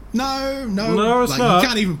 no, it's not. You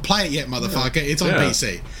can't even play it yet, motherfucker. It's on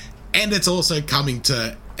PC, and it's also coming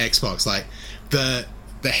to Xbox. Like, the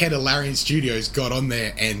head of Larian Studios got on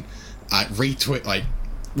there and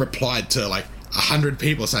replied to 100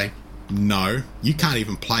 people saying, no, you can't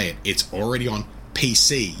even play it. It's already on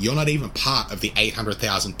PC. You're not even part of the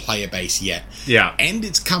 800,000 player base yet. Yeah. And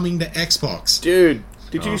it's coming to Xbox. Dude,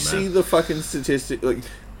 did you see the fucking statistic?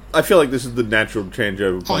 I feel like this is the natural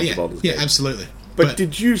changeover point of Baldur's Gate. Yeah, absolutely. But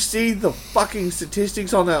did you see the fucking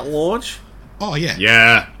statistics on that launch? Oh, yeah.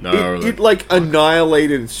 Yeah. No. It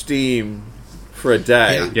annihilated Steam for a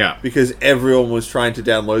day. Yeah. Because everyone was trying to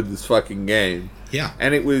download this fucking game. Yeah.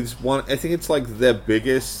 And it was I think it's their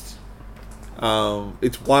biggest,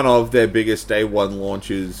 it's one of their biggest day one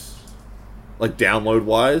launches, download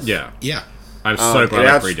wise. Yeah. Yeah. I'm so glad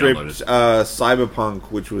I it pre-downloaded. outstripped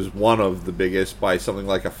Cyberpunk, which was one of the biggest, by something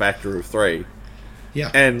like a factor of 3.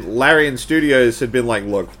 Yeah. And Larian Studios had been like,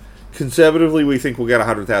 look, conservatively we think we'll get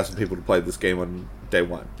 100,000 people to play this game on day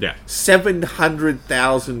one. Yeah.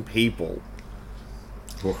 700,000 people.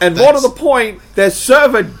 And more to the point, their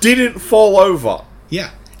server didn't fall over.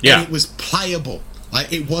 Yeah. Yeah. And it was playable.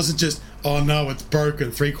 It wasn't just, oh no, it's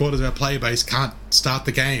broken, 3/4 of our player base can't start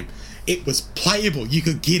the game. It was playable. You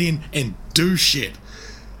could get in and do shit.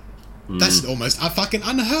 That's almost fucking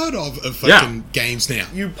unheard of fucking games now.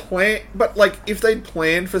 You plan, but if they'd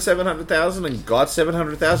planned for 700,000 and got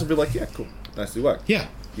 700,000, be like, yeah, cool, nicely worked. Yeah.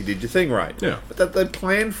 You did your thing right. Yeah. But that they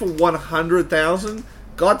planned for 100,000,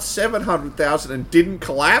 got 700,000 and didn't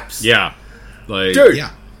collapse? Yeah. Dude,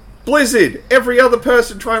 Yeah. Blizzard, every other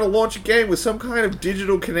person trying to launch a game with some kind of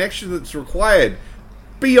digital connection that's required,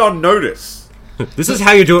 be on notice. This is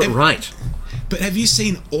how you do it right. But have you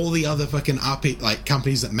seen all the other fucking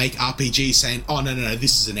companies that make RPGs saying, "Oh no,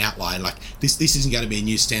 this is an outlier. This isn't going to be a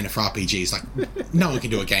new standard for RPGs. No one can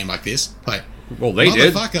do a game like this." Well, they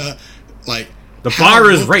did. Motherfucker, the bar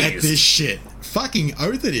is raised. At this shit, fucking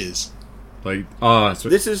oath it is. Like,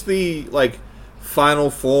 This is the final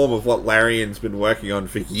form of what Larian's been working on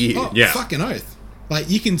for years. Oh, Yeah. fucking oath. Like,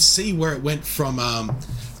 you can see where it went from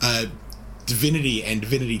Divinity and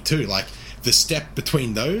Divinity 2. Like, the step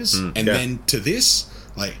between those and then to this,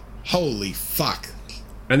 like, holy fuck.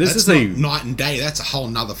 and this That's is not night and day. That's a whole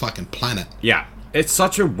nother fucking planet. yeah, it's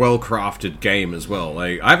such a well-crafted game as well.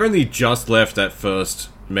 Like, I've only just left that first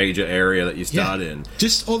major area that you start in.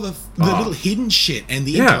 Just all the little hidden shit and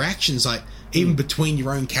the interactions, like, even between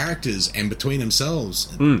your own characters and between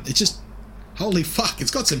themselves. It's just, holy fuck,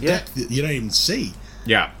 it's got some depth that you don't even see.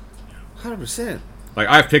 Yeah. 100%. Like,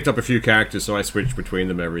 I've picked up a few characters, so I switch between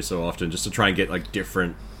them every so often, just to try and get, like,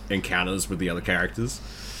 different encounters with the other characters.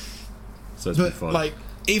 So it's been But, fun. like,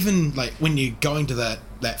 even, like, when you go into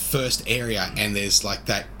that first area and there's, like,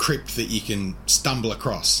 that crypt that you can stumble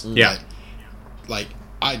across. Yeah. Like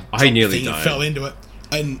I dropped nearly the thing and died. fell into it.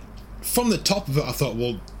 And from the top of it, I thought,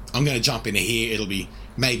 well, I'm going to jump into here. It'll be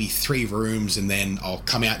maybe 3 rooms, and then I'll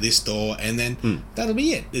come out this door, and then that'll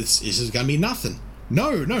be it. This is going to be nothing.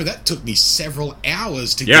 No, that took me several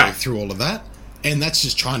hours to go through all of that. And that's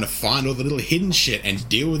just trying to find all the little hidden shit and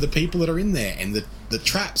deal with the people that are in there and the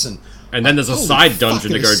traps. And then there's a holy side fuck,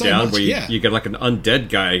 dungeon to go there's so down much, where you get, like, an undead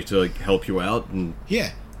guy to, like, help you out. And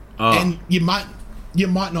and you might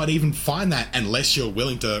not even find that unless you're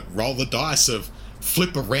willing to roll the dice of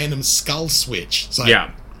flip a random skull switch. It's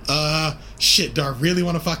like, shit, do I really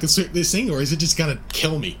want to fucking switch this thing, or is it just going to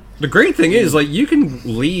kill me? The great thing is, like, you can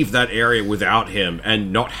leave that area without him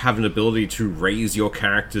and not have an ability to raise your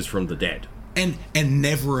characters from the dead. And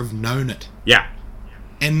never have known it. Yeah.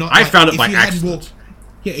 And not. I found it if by you hadn't accident.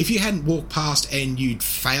 if you hadn't walked past and you'd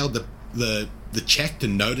failed the check to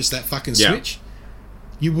notice that fucking switch,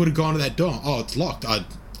 you would have gone to that door. Oh, it's locked.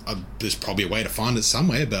 There's probably a way to find it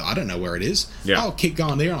somewhere, but I don't know where it is. Yeah. I'll keep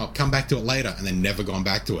going there and I'll come back to it later, and then never gone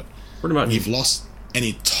back to it. Pretty much. You've lost an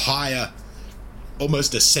entire,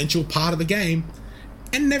 almost essential part of the game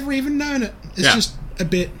and never even known it. It's just a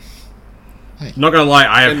bit... Hey. Not gonna lie,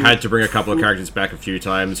 I have had to bring a couple of characters back a few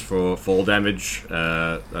times for fall damage.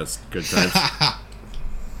 That's good times. I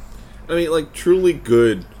mean, like, truly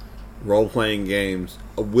good role-playing games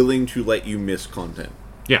are willing to let you miss content.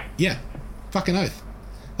 Yeah. Yeah. Fucking oath.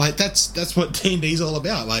 Like, that's what D&D's all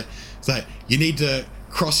about. Like, it's like, you need to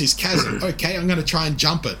cross this chasm. Okay, I'm going to try and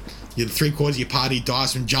jump it. You 3/4 of your party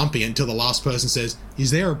dies from jumping until the last person says,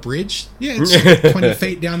 is there a bridge? Yeah, it's 20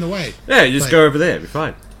 feet down the way. Yeah, you just go over there, it'll be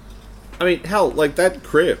fine. I mean, hell, like, that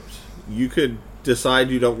crypt, you could decide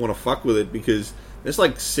you don't want to fuck with it because there's,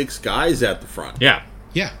 like, 6 guys out the front. Yeah.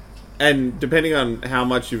 Yeah. And depending on how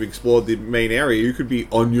much you've explored the main area, you could be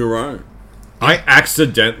on your own. I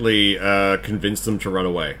accidentally convinced them to run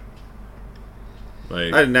away.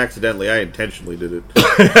 Like, I didn't accidentally, I intentionally did it.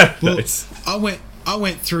 Well, nice. I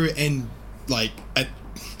went through and, like,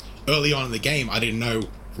 early on in the game, I didn't know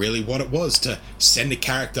really what it was to send a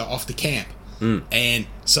character off to camp. And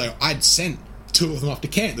so I'd sent 2 of them off to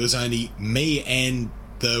camp. There was only me and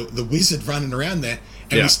the wizard running around there,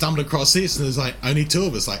 and we stumbled across this, and there's like only 2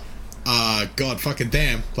 of us. Like, god fucking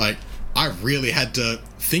damn! Like, I really had to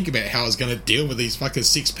think about how I was going to deal with these fucking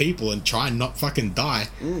 6 people and try and not fucking die.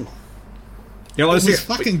 Yeah, It honestly, was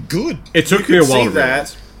fucking good. it took You me a could while see to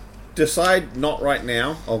realize. that, decide not right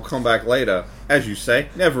now, I'll come back later. As you say,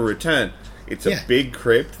 never return. It's a big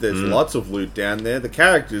crypt, there's lots of loot down there, the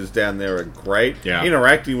characters down there are great. Yeah.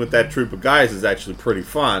 Interacting with that troop of guys is actually pretty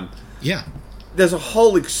fun. Yeah. There's a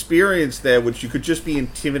whole experience there which you could just be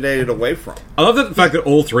intimidated away from. I love the fact that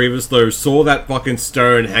all 3 of us, though, saw that fucking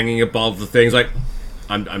stone hanging above the things. Like,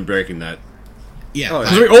 I'm breaking that. Yeah. Oh,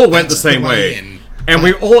 Because we all went the That's same the way. in. And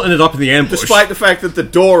we all ended up in the ambush. Despite the fact that the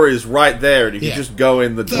door is right there and you can just go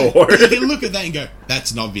in the So, door. you can look at that and go,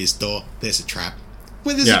 that's an obvious door. There's a trap.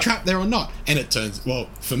 Well, there's Yeah. a trap there or not. And it turns, well,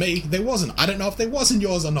 for me, there wasn't. I don't know if there was in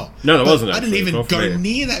yours or not. No, there But wasn't, I didn't actually. even Not for go me.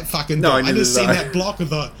 near that fucking No, door. I I neither just did seen I. that block and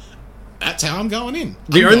thought, that's how I'm going in.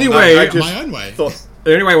 The I'm only going way- my own way.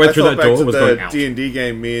 The only way I went through that back door to was going the out. D&D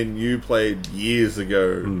game me and you played years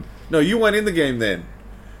ago. No, you went in the game then.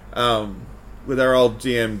 With our old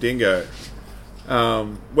GM Dingo.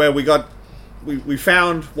 Where we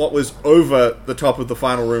found what was over the top of the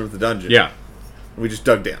final room of the dungeon. Yeah. And we just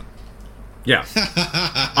dug down. Yeah.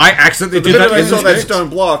 I accidentally The did minute that I in saw this that game. stone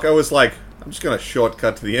block, I was like, I'm just going to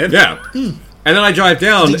shortcut to the end. Yeah. And then I drive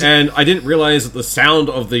down, and I didn't realize that the sound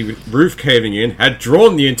of the roof caving in had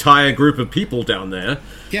drawn the entire group of people down there.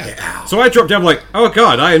 Yeah. So I dropped down like, oh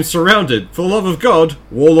god, I am surrounded. For the love of God,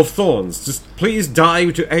 wall of thorns. Just please die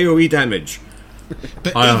to AoE damage.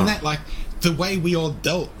 But even that, like, the way we all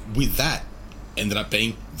dealt with that ended up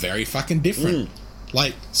being very fucking different.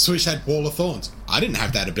 Like, Swish had Wall of Thorns. I didn't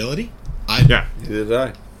have that ability. Yeah. Neither did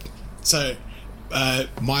I. So,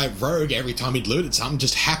 my rogue, every time he'd looted something,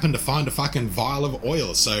 just happened to find a fucking vial of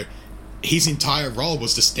oil. So, his entire role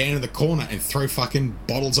was to stand in the corner and throw fucking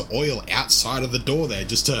bottles of oil outside of the door there,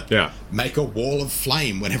 just to make a wall of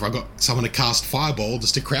flame whenever I got someone to cast fireball,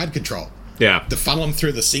 just to crowd control. Yeah. To funnel them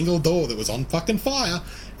through the single door that was on fucking fire.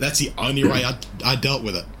 That's the only way I dealt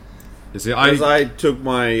with it. You see, Because I took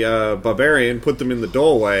my barbarian, put them in the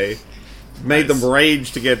doorway, made them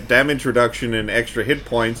rage to get damage reduction and extra hit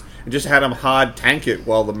points, and just had them hard tank it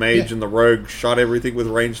while the mage and the rogue shot everything with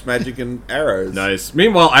ranged magic and arrows. Nice.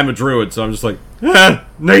 Meanwhile, I'm a druid, so I'm just like,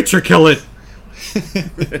 nature kill it.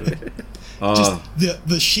 Just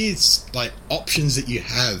the sheer like options that you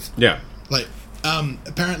have. Yeah. Like,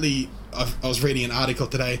 apparently, I was reading an article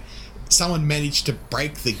today. Someone managed to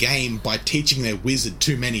break the game by teaching their wizard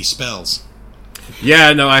too many spells.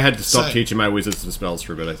 Yeah, no, I had to stop teaching my wizards some spells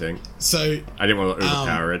for a bit, I think. So I didn't want to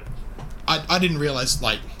overpower it. I didn't realize,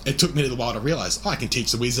 like, it took me a little while to realize, I can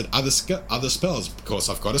teach the wizard other spells because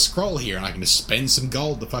I've got a scroll here and I can just spend some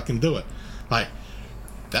gold to fucking do it. Like,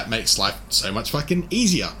 that makes life so much fucking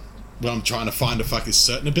easier when I'm trying to find a fucking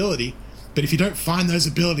certain ability. But if you don't find those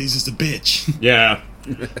abilities, it's a bitch. Yeah.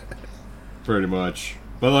 Pretty much.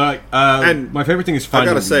 But, like, and my favorite thing is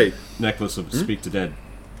finding the necklace of Speak to Dead.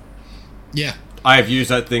 Yeah. I have used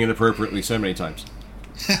that thing inappropriately so many times.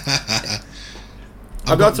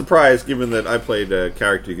 I'm not surprised, given that I played a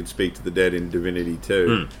character who could speak to the dead in Divinity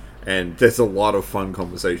 2, and there's a lot of fun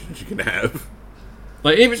conversations you can have.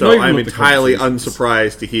 Like, even, so I'm entirely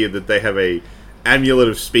unsurprised to hear that they have a amulet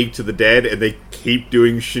of speak to the dead, and they keep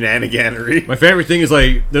doing shenaniganery. My favorite thing is,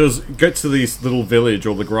 like, gets to this little village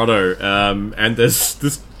or the grotto, and there's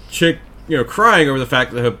this chick, crying over the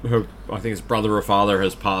fact that her I think his brother or father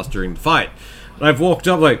has passed during the fight. And I've walked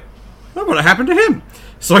up like, oh, what happened to him?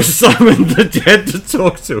 So I summoned the dead to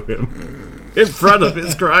talk to him in front of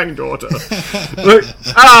his crying daughter. Like,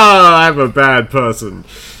 I'm a bad person.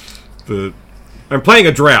 But I'm playing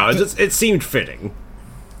a drow. It seemed fitting.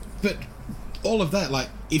 But all of that, like,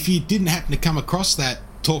 if you didn't happen to come across that,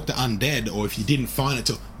 talk to undead, or if you didn't find it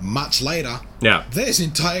till much later, there's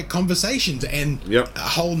entire conversations and a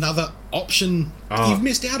whole nother option you've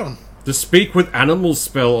missed out on. The Speak with Animals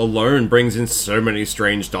spell alone brings in so many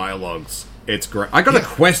strange dialogues. It's great. I got a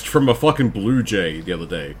quest from a fucking blue jay the other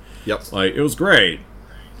day. Yep. Like, it was great.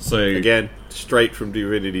 So again, straight from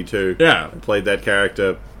Divinity 2. Yeah. I played that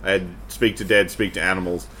character. I had Speak to Dead, Speak to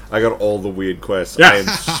Animals. I got all the weird quests. Yeah. I am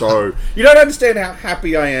so... You don't understand how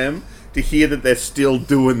happy I am to hear that they're still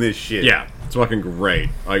doing this shit. Yeah, it's fucking great.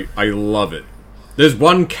 I love it. There's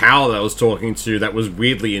one cow that I was talking to that was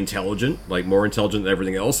weirdly intelligent, like more intelligent than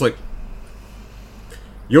everything else. Like,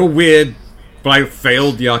 you're weird, but I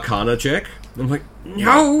failed the Arcana check. I'm like,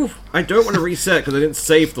 no, I don't want to reset because I didn't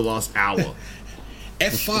save the last hour.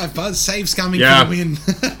 F5, buzz, save's coming for the win.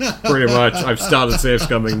 Pretty much. I've started save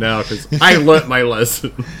scumming now because I learnt my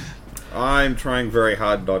lesson. I'm trying very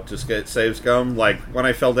hard not to get save scum. Like, when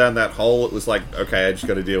I fell down that hole, it was like, okay, I just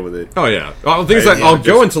got to deal with it. Oh, yeah. Well, things like, I'll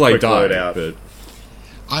go until I die. Out. But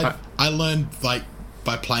I learned, like,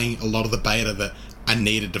 by playing a lot of the beta that I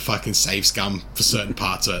needed to fucking save scum for certain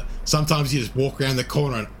parts of it. Sometimes you just walk around the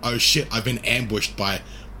corner and, oh shit, I've been ambushed by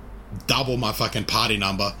double my fucking party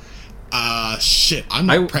number. Shit, I'm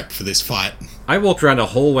not prepped for this fight. I walked around a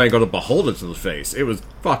hallway and got a beholder to the face. It was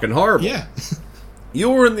fucking horrible. Yeah.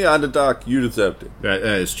 You were in the Underdark, you deserved it. That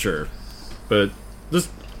is true. But this,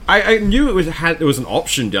 I knew there was an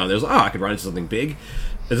option down there. I was like, I could run into something big.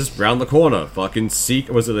 And just round the corner, fucking seek.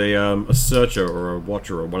 Was it a searcher or a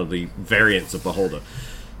watcher or one of the variants of beholder?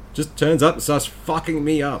 Just turns up and starts fucking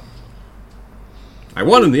me up. I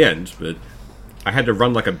won in the end, but I had to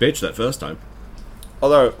run like a bitch that first time.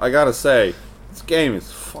 Although, I gotta say, this game is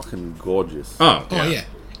fucking gorgeous. Oh yeah.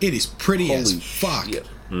 It is pretty as fuck. Shit.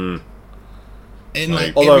 Mm. And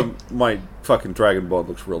like, although, my fucking Dragonborn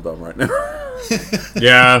looks real dumb right now.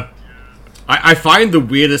 Yeah. I find the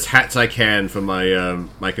weirdest hats I can for my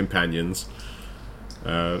my companions.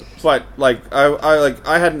 But like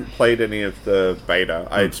I hadn't played any of the beta.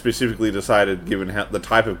 I had specifically decided, given the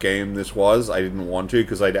type of game this was, I didn't want to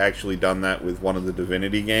because I'd actually done that with one of the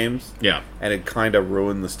Divinity games. Yeah, and it kind of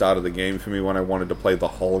ruined the start of the game for me when I wanted to play the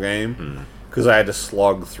whole game because I had to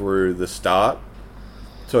slog through the start.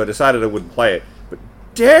 So I decided I wouldn't play it. But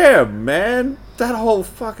damn, man, that whole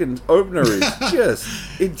fucking opener is just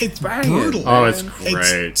it's banging. Brutal. Oh, it's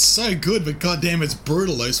great. It's so good, but goddamn, it's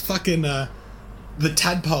brutal. Those fucking the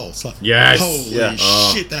tadpoles. Like, yes. Holy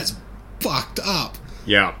shit, that's fucked up.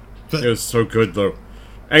 Yeah. But it was so good, though.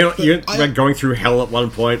 And you're going through hell at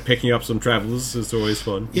one point, picking up some travelers is always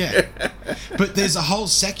fun. Yeah. But there's a whole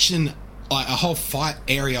section like a whole fight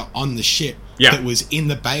area on the ship Yeah. that was in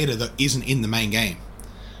the beta that isn't in the main game.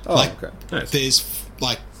 Oh, Like, okay. Nice. there's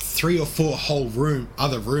like 3 or 4 whole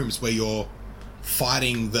other rooms where you're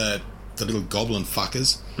fighting the little goblin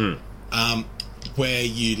fuckers, where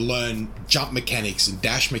you learn jump mechanics and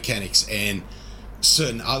dash mechanics and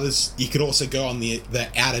certain others. You could also go on the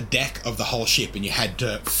outer deck of the whole ship, and you had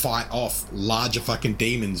to fight off larger fucking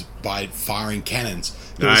demons by firing cannons.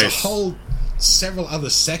 There was Nice. several other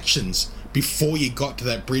sections before you got to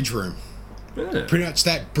that bridge room. Yeah. Pretty much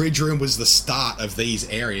that bridge room was the start of these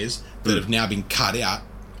areas that have now been cut out.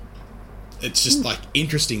 It's just like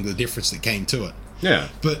interesting the difference that came to it. Yeah.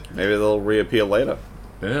 But Maybe they'll reappear later.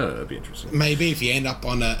 Yeah, that'd be interesting. maybe if you end up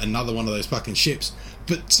on another one of those fucking ships.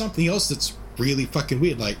 But something else that's really fucking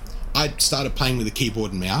weird, like I started playing with a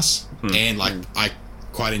keyboard and mouse, and like I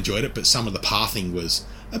quite enjoyed it, but some of the pathing was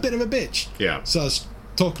a bit of a bitch. Yeah. So I was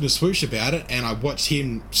talking to Swoosh about it, and I watched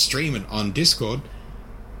him stream it on Discord,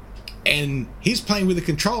 and he's playing with a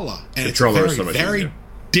controller, and Controller is it's so a much very easier.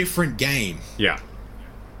 different game. Yeah.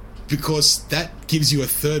 Because that gives you a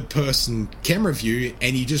third-person camera view,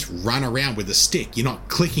 and you just run around with a stick. You're not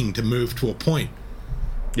clicking to move to a point.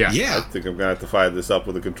 Yeah. I Yeah, think I'm going to have to fire this up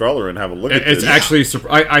with a controller and have a look at It's this. actually,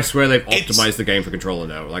 I swear they've It's- optimized the game for controller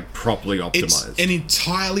now, like properly it's optimized. an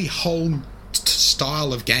entirely whole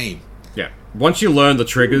style of game. Yeah. Once you learn the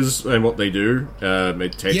triggers and what they do,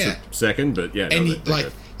 it takes Yeah. a second, but yeah. And no, you, like,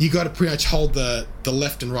 you got to pretty much hold the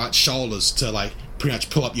left and right shoulders to like pretty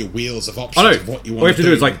much pull up your wheels of options I know. of what you All want you have to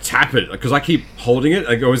do is like tap it, because I keep holding it.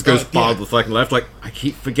 It always goes far yeah. to the fucking left. Like I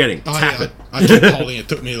keep forgetting. Oh, Tap yeah, it. I kept holding it. It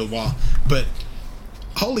took me a little while, but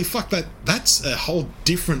holy fuck, that's a whole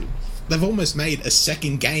different. They've almost made a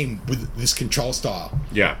second game with this control style.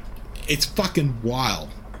 Yeah. It's fucking wild.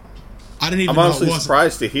 I didn't even I'm know honestly it was.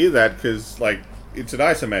 surprised to hear that because, like, it's an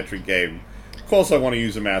isometric game. Of course, I want to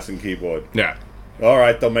use a mouse and keyboard. Yeah. All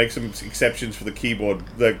right, they'll make some exceptions for the keyboard,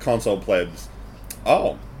 the console plebs.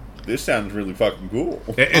 Oh, this sounds really fucking cool.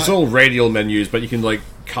 It's all radial menus, but you can like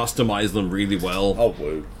customize them really well. Oh,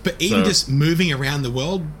 woo. But even So- just moving around the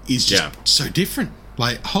world is just Yeah. so different.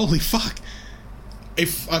 Like, holy fuck.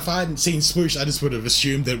 If I hadn't seen Swoosh, I just would have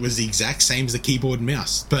assumed that it was the exact same as the keyboard and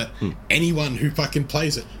mouse. But anyone who fucking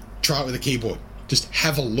plays it, try it with a keyboard. Just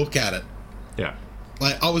have a look at it. Yeah.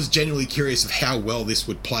 Like, I was genuinely curious of how well this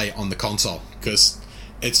would play on the console, because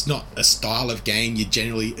it's not a style of game you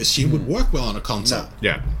generally assume would work well on a console. No.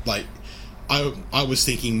 Yeah. Like, I was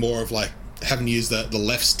thinking more of like having to use the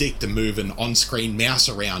left stick to move an on-screen mouse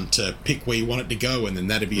around to pick where you want it to go, and then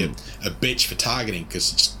that'd be a bitch for targeting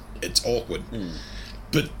because it's awkward.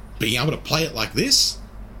 But being able to play it like this,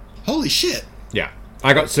 holy shit! Yeah.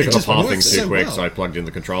 I got sick It of the just pathing works too so quick, well. so I plugged in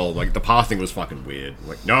the control. Like, the pathing was fucking weird.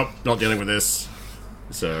 Like, nope, not dealing with this.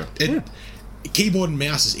 So, Keyboard and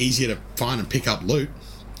mouse is easier to find and pick up loot.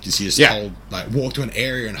 You just Yeah. hold, like, walk to an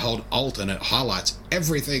area and hold Alt, and it highlights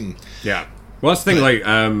everything. yeah. Well, that's the thing, like,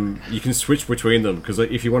 you can switch between them, because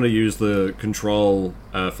like, if you want to use the control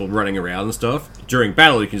for running around and stuff, during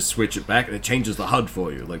battle you can switch it back, and it changes the HUD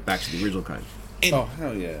for you, like, back to the original kind. And, Oh,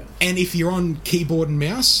 hell yeah. and if you're on keyboard and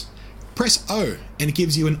mouse, press O, and it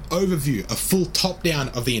gives you an overview, a full top-down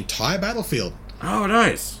of the entire battlefield. Oh,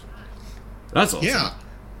 nice. That's awesome. Yeah.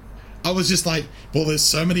 I was just like, well, there's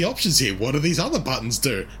so many options here. What do these other buttons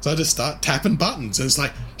do? So I just start tapping buttons, and it's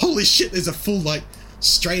like, holy shit, there's a full, like,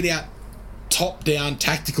 straight-out, top-down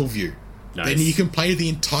tactical view. Nice. Then you can play the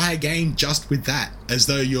entire game just with that, as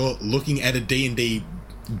though you're looking at a D&D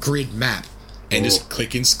grid map, and just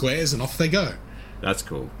click in squares, and off they go. That's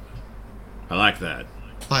cool. I like that.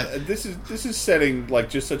 Like, This is setting, like,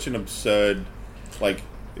 just such an absurd... Like,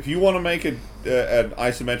 if you want to make an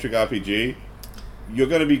isometric RPG, you're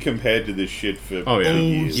going to be compared to this shit for Oh, yeah. oh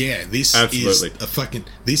years. yeah, this Absolutely. is a fucking.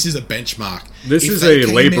 This is a benchmark. This If is they a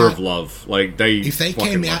came labor out- of love. Like, they If they fucking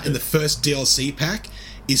came loved out in it. the first DLC pack,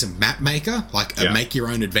 is a map maker, like a Yeah. make your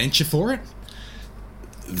own adventure for it,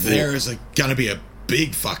 there is going to be a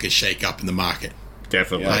big fucking shake up in the market.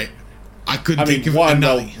 Definitely. Yeah. Like, I couldn't I think mean, of one,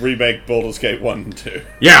 another. they'll remake Baldur's Gate 1 and 2.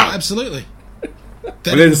 Yeah. Oh, absolutely.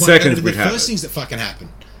 Within seconds that'd be we'd the have first it. things that fucking happen.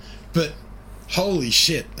 But holy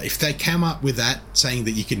shit, if they come up with that, saying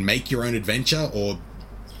that you can make your own adventure or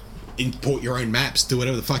import your own maps, do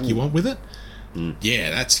whatever the fuck you want with it,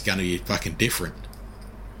 yeah, that's going to be fucking different.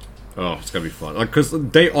 Oh, it's gonna be fun. Like, because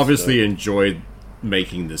they obviously enjoyed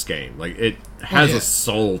making this game. Like, it has yeah. a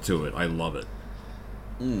soul to it. I love it.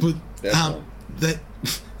 But definitely. that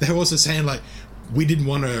they're also saying like we didn't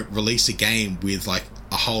want to release a game with like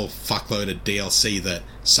a whole fuckload of DLC that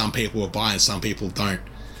some people will buy and some people don't.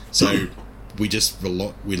 So we just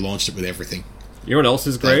we launched it with everything. You know what else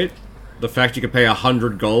is great? the fact you can pay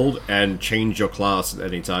 100 gold and change your class at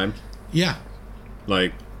any time. Yeah.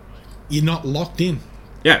 Like, you're not locked in.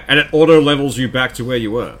 Yeah, and it auto levels you back to where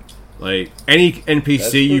you were. Like, any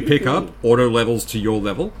NPC you pick up auto levels to your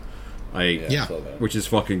level. Like, Yeah. which is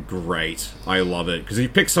fucking great. I love it. Because if you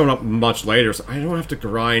pick someone up much later, I don't have to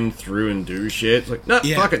grind through and do shit. It's like, no,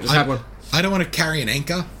 fuck it, just have one. I don't want to carry an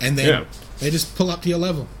anchor, and then they just pull up to your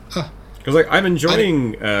level. Because like, I'm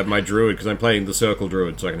enjoying my druid, because I'm playing the circle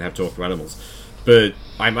druid, so I can have talk to animals. But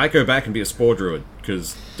I might go back and be a spore druid,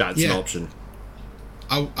 because that's an option.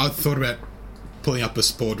 I thought about pulling up a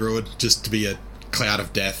spore druid just to be a cloud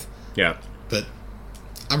of death. Yeah. But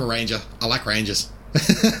I'm a ranger. I like rangers.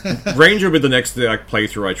 Ranger will be the next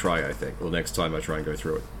playthrough I try, I think. Or the next time I try and go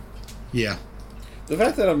through it. Yeah. The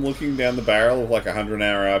fact that I'm looking down the barrel of like a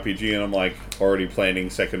 100-hour RPG and I'm like already planning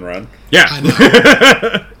second run. Yeah. I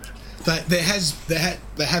know.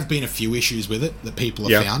 There have been a few issues with it that people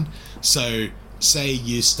have found. So, say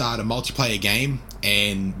you start a multiplayer game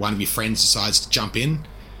and one of your friends decides to jump in.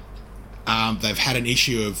 They've had an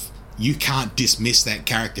issue of you can't dismiss that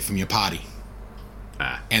character from your party.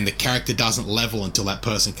 And the character doesn't level until that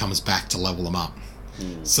person comes back to level them up.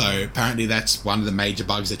 So apparently that's one of the major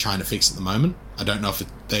bugs they're trying to fix at the moment. I don't know if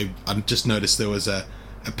I just noticed there was a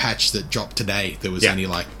patch that dropped today. There was only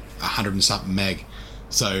like 100 and something meg.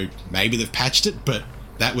 So maybe they've patched it, but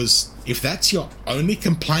if that's your only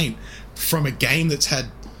complaint from a game that's had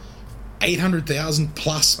 800,000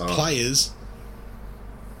 plus players,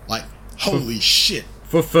 like, holy shit.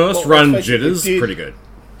 For first run jitters, pretty good.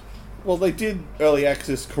 Well, they did early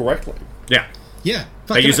access correctly. Yeah. Yeah.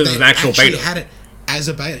 They used it as an actual beta. Had it as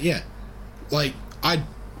a beta, yeah. Like,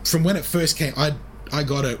 from when it first came, I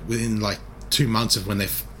got it within like 2 months of when they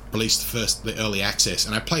released the early access,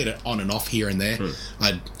 and I played it on and off here and there.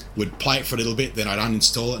 I would play it for a little bit, then I'd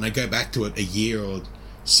uninstall it, and I'd go back to it a year or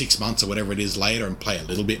 6 months or whatever it is later and play a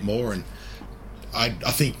little bit more. And I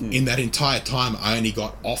think in that entire time, I only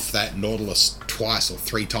got off that Nautilus twice or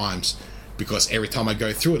 3 times. Because every time I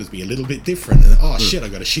go through it, it'd be a little bit different. And, shit, I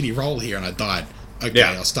got a shitty roll here and I died. Okay,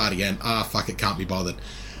 I'll start again. Fuck it, can't be bothered.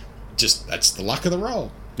 Just, that's the luck of the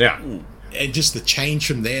roll. Yeah. And just the change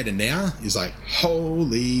from there to now is like,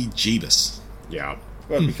 holy Jeebus. Yeah.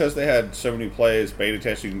 Well, because they had so many players beta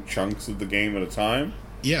testing chunks of the game at a time,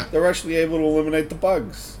 they're actually able to eliminate the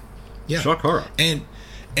bugs. Yeah. Shock horror. And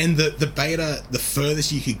the beta, the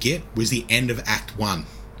furthest you could get was the end of Act 1.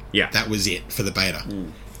 Yeah. That was it for the beta.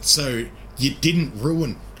 So you didn't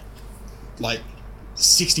ruin like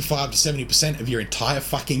 65 to 70% of your entire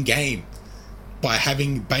fucking game by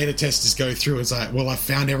having beta testers go through. It's like, well, I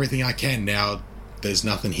found everything I can. Now there's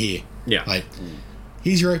nothing here. Yeah. Like,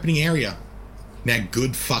 here's your opening area. Now,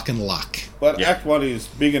 good fucking luck. But Act 1 is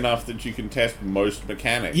big enough that you can test most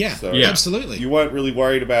mechanics. Yeah, so absolutely. You weren't really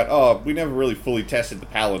worried about, we never really fully tested the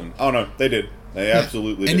paladin. Oh, no, they did. They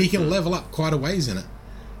absolutely did. And you can level up quite a ways in it.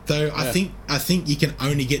 Though I think you can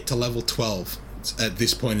only get to level 12 at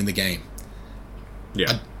this point in the game.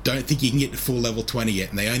 Yeah. I don't think you can get to full level 20 yet,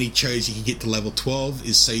 and they only chose you could get to level 12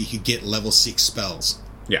 is so you could get level 6 spells.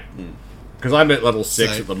 Yeah. Because I'm at level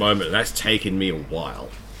 6 at the moment, and that's taken me a while.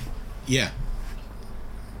 Yeah.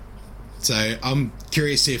 So I'm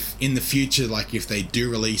curious if in the future, like if they do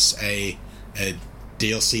release a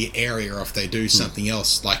DLC area, or if they do something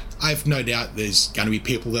else, like I've no doubt there's going to be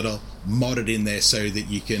people that are modded in there so that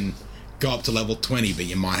you can go up to level 20, but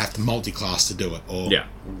you might have to multi-class to do it, or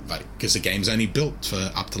like because the game's only built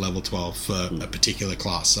for up to level 12 for a particular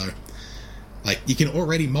class. So like you can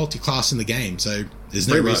already multi-class in the game, so there's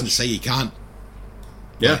no reason to say you can't.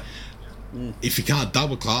 Yeah. Like, if you can't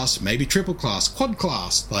double class, maybe triple class, quad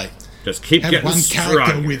class, like just keep have getting one character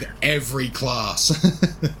strong with every class.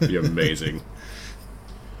 Be amazing.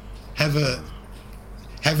 Have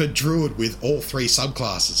a druid with all 3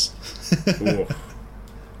 subclasses. Ooh,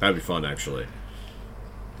 that'd be fun, actually.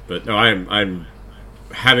 But no, I'm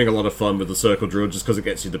having a lot of fun with the circle druid just because it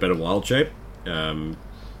gets you the better wild shape.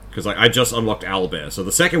 Because I just unlocked owlbear, so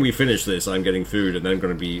the second we finish this, I'm getting food, and then I'm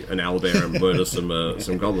going to be an owlbear and murder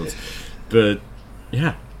some goblins. But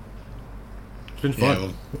yeah, it's been fun. Yeah,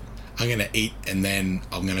 well, I'm going to eat, and then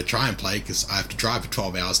I'm going to try and play because I have to drive for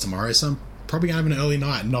 12 hours tomorrow. So I'm probably going to have an early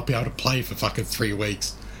night and not be able to play for fucking 3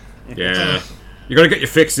 weeks. Yeah. You got to get your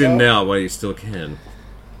fix in now while you still can.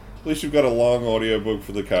 At least you've got a long audiobook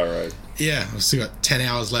for the car ride. Yeah, I've still got 10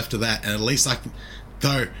 hours left of that, and at least I can...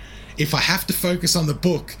 Though, if I have to focus on the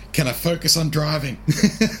book, can I focus on driving?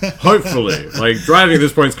 Hopefully. Like, driving at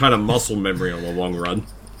this point is kind of muscle memory on the long run.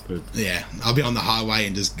 But... yeah, I'll be on the highway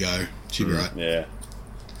and just go. Should be right. Yeah.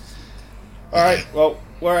 Alright, well,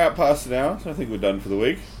 we're out past an hour, so I think we're done for the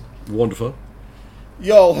week. Wonderful.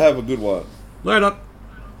 Y'all have a good one. Later.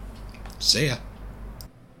 See ya.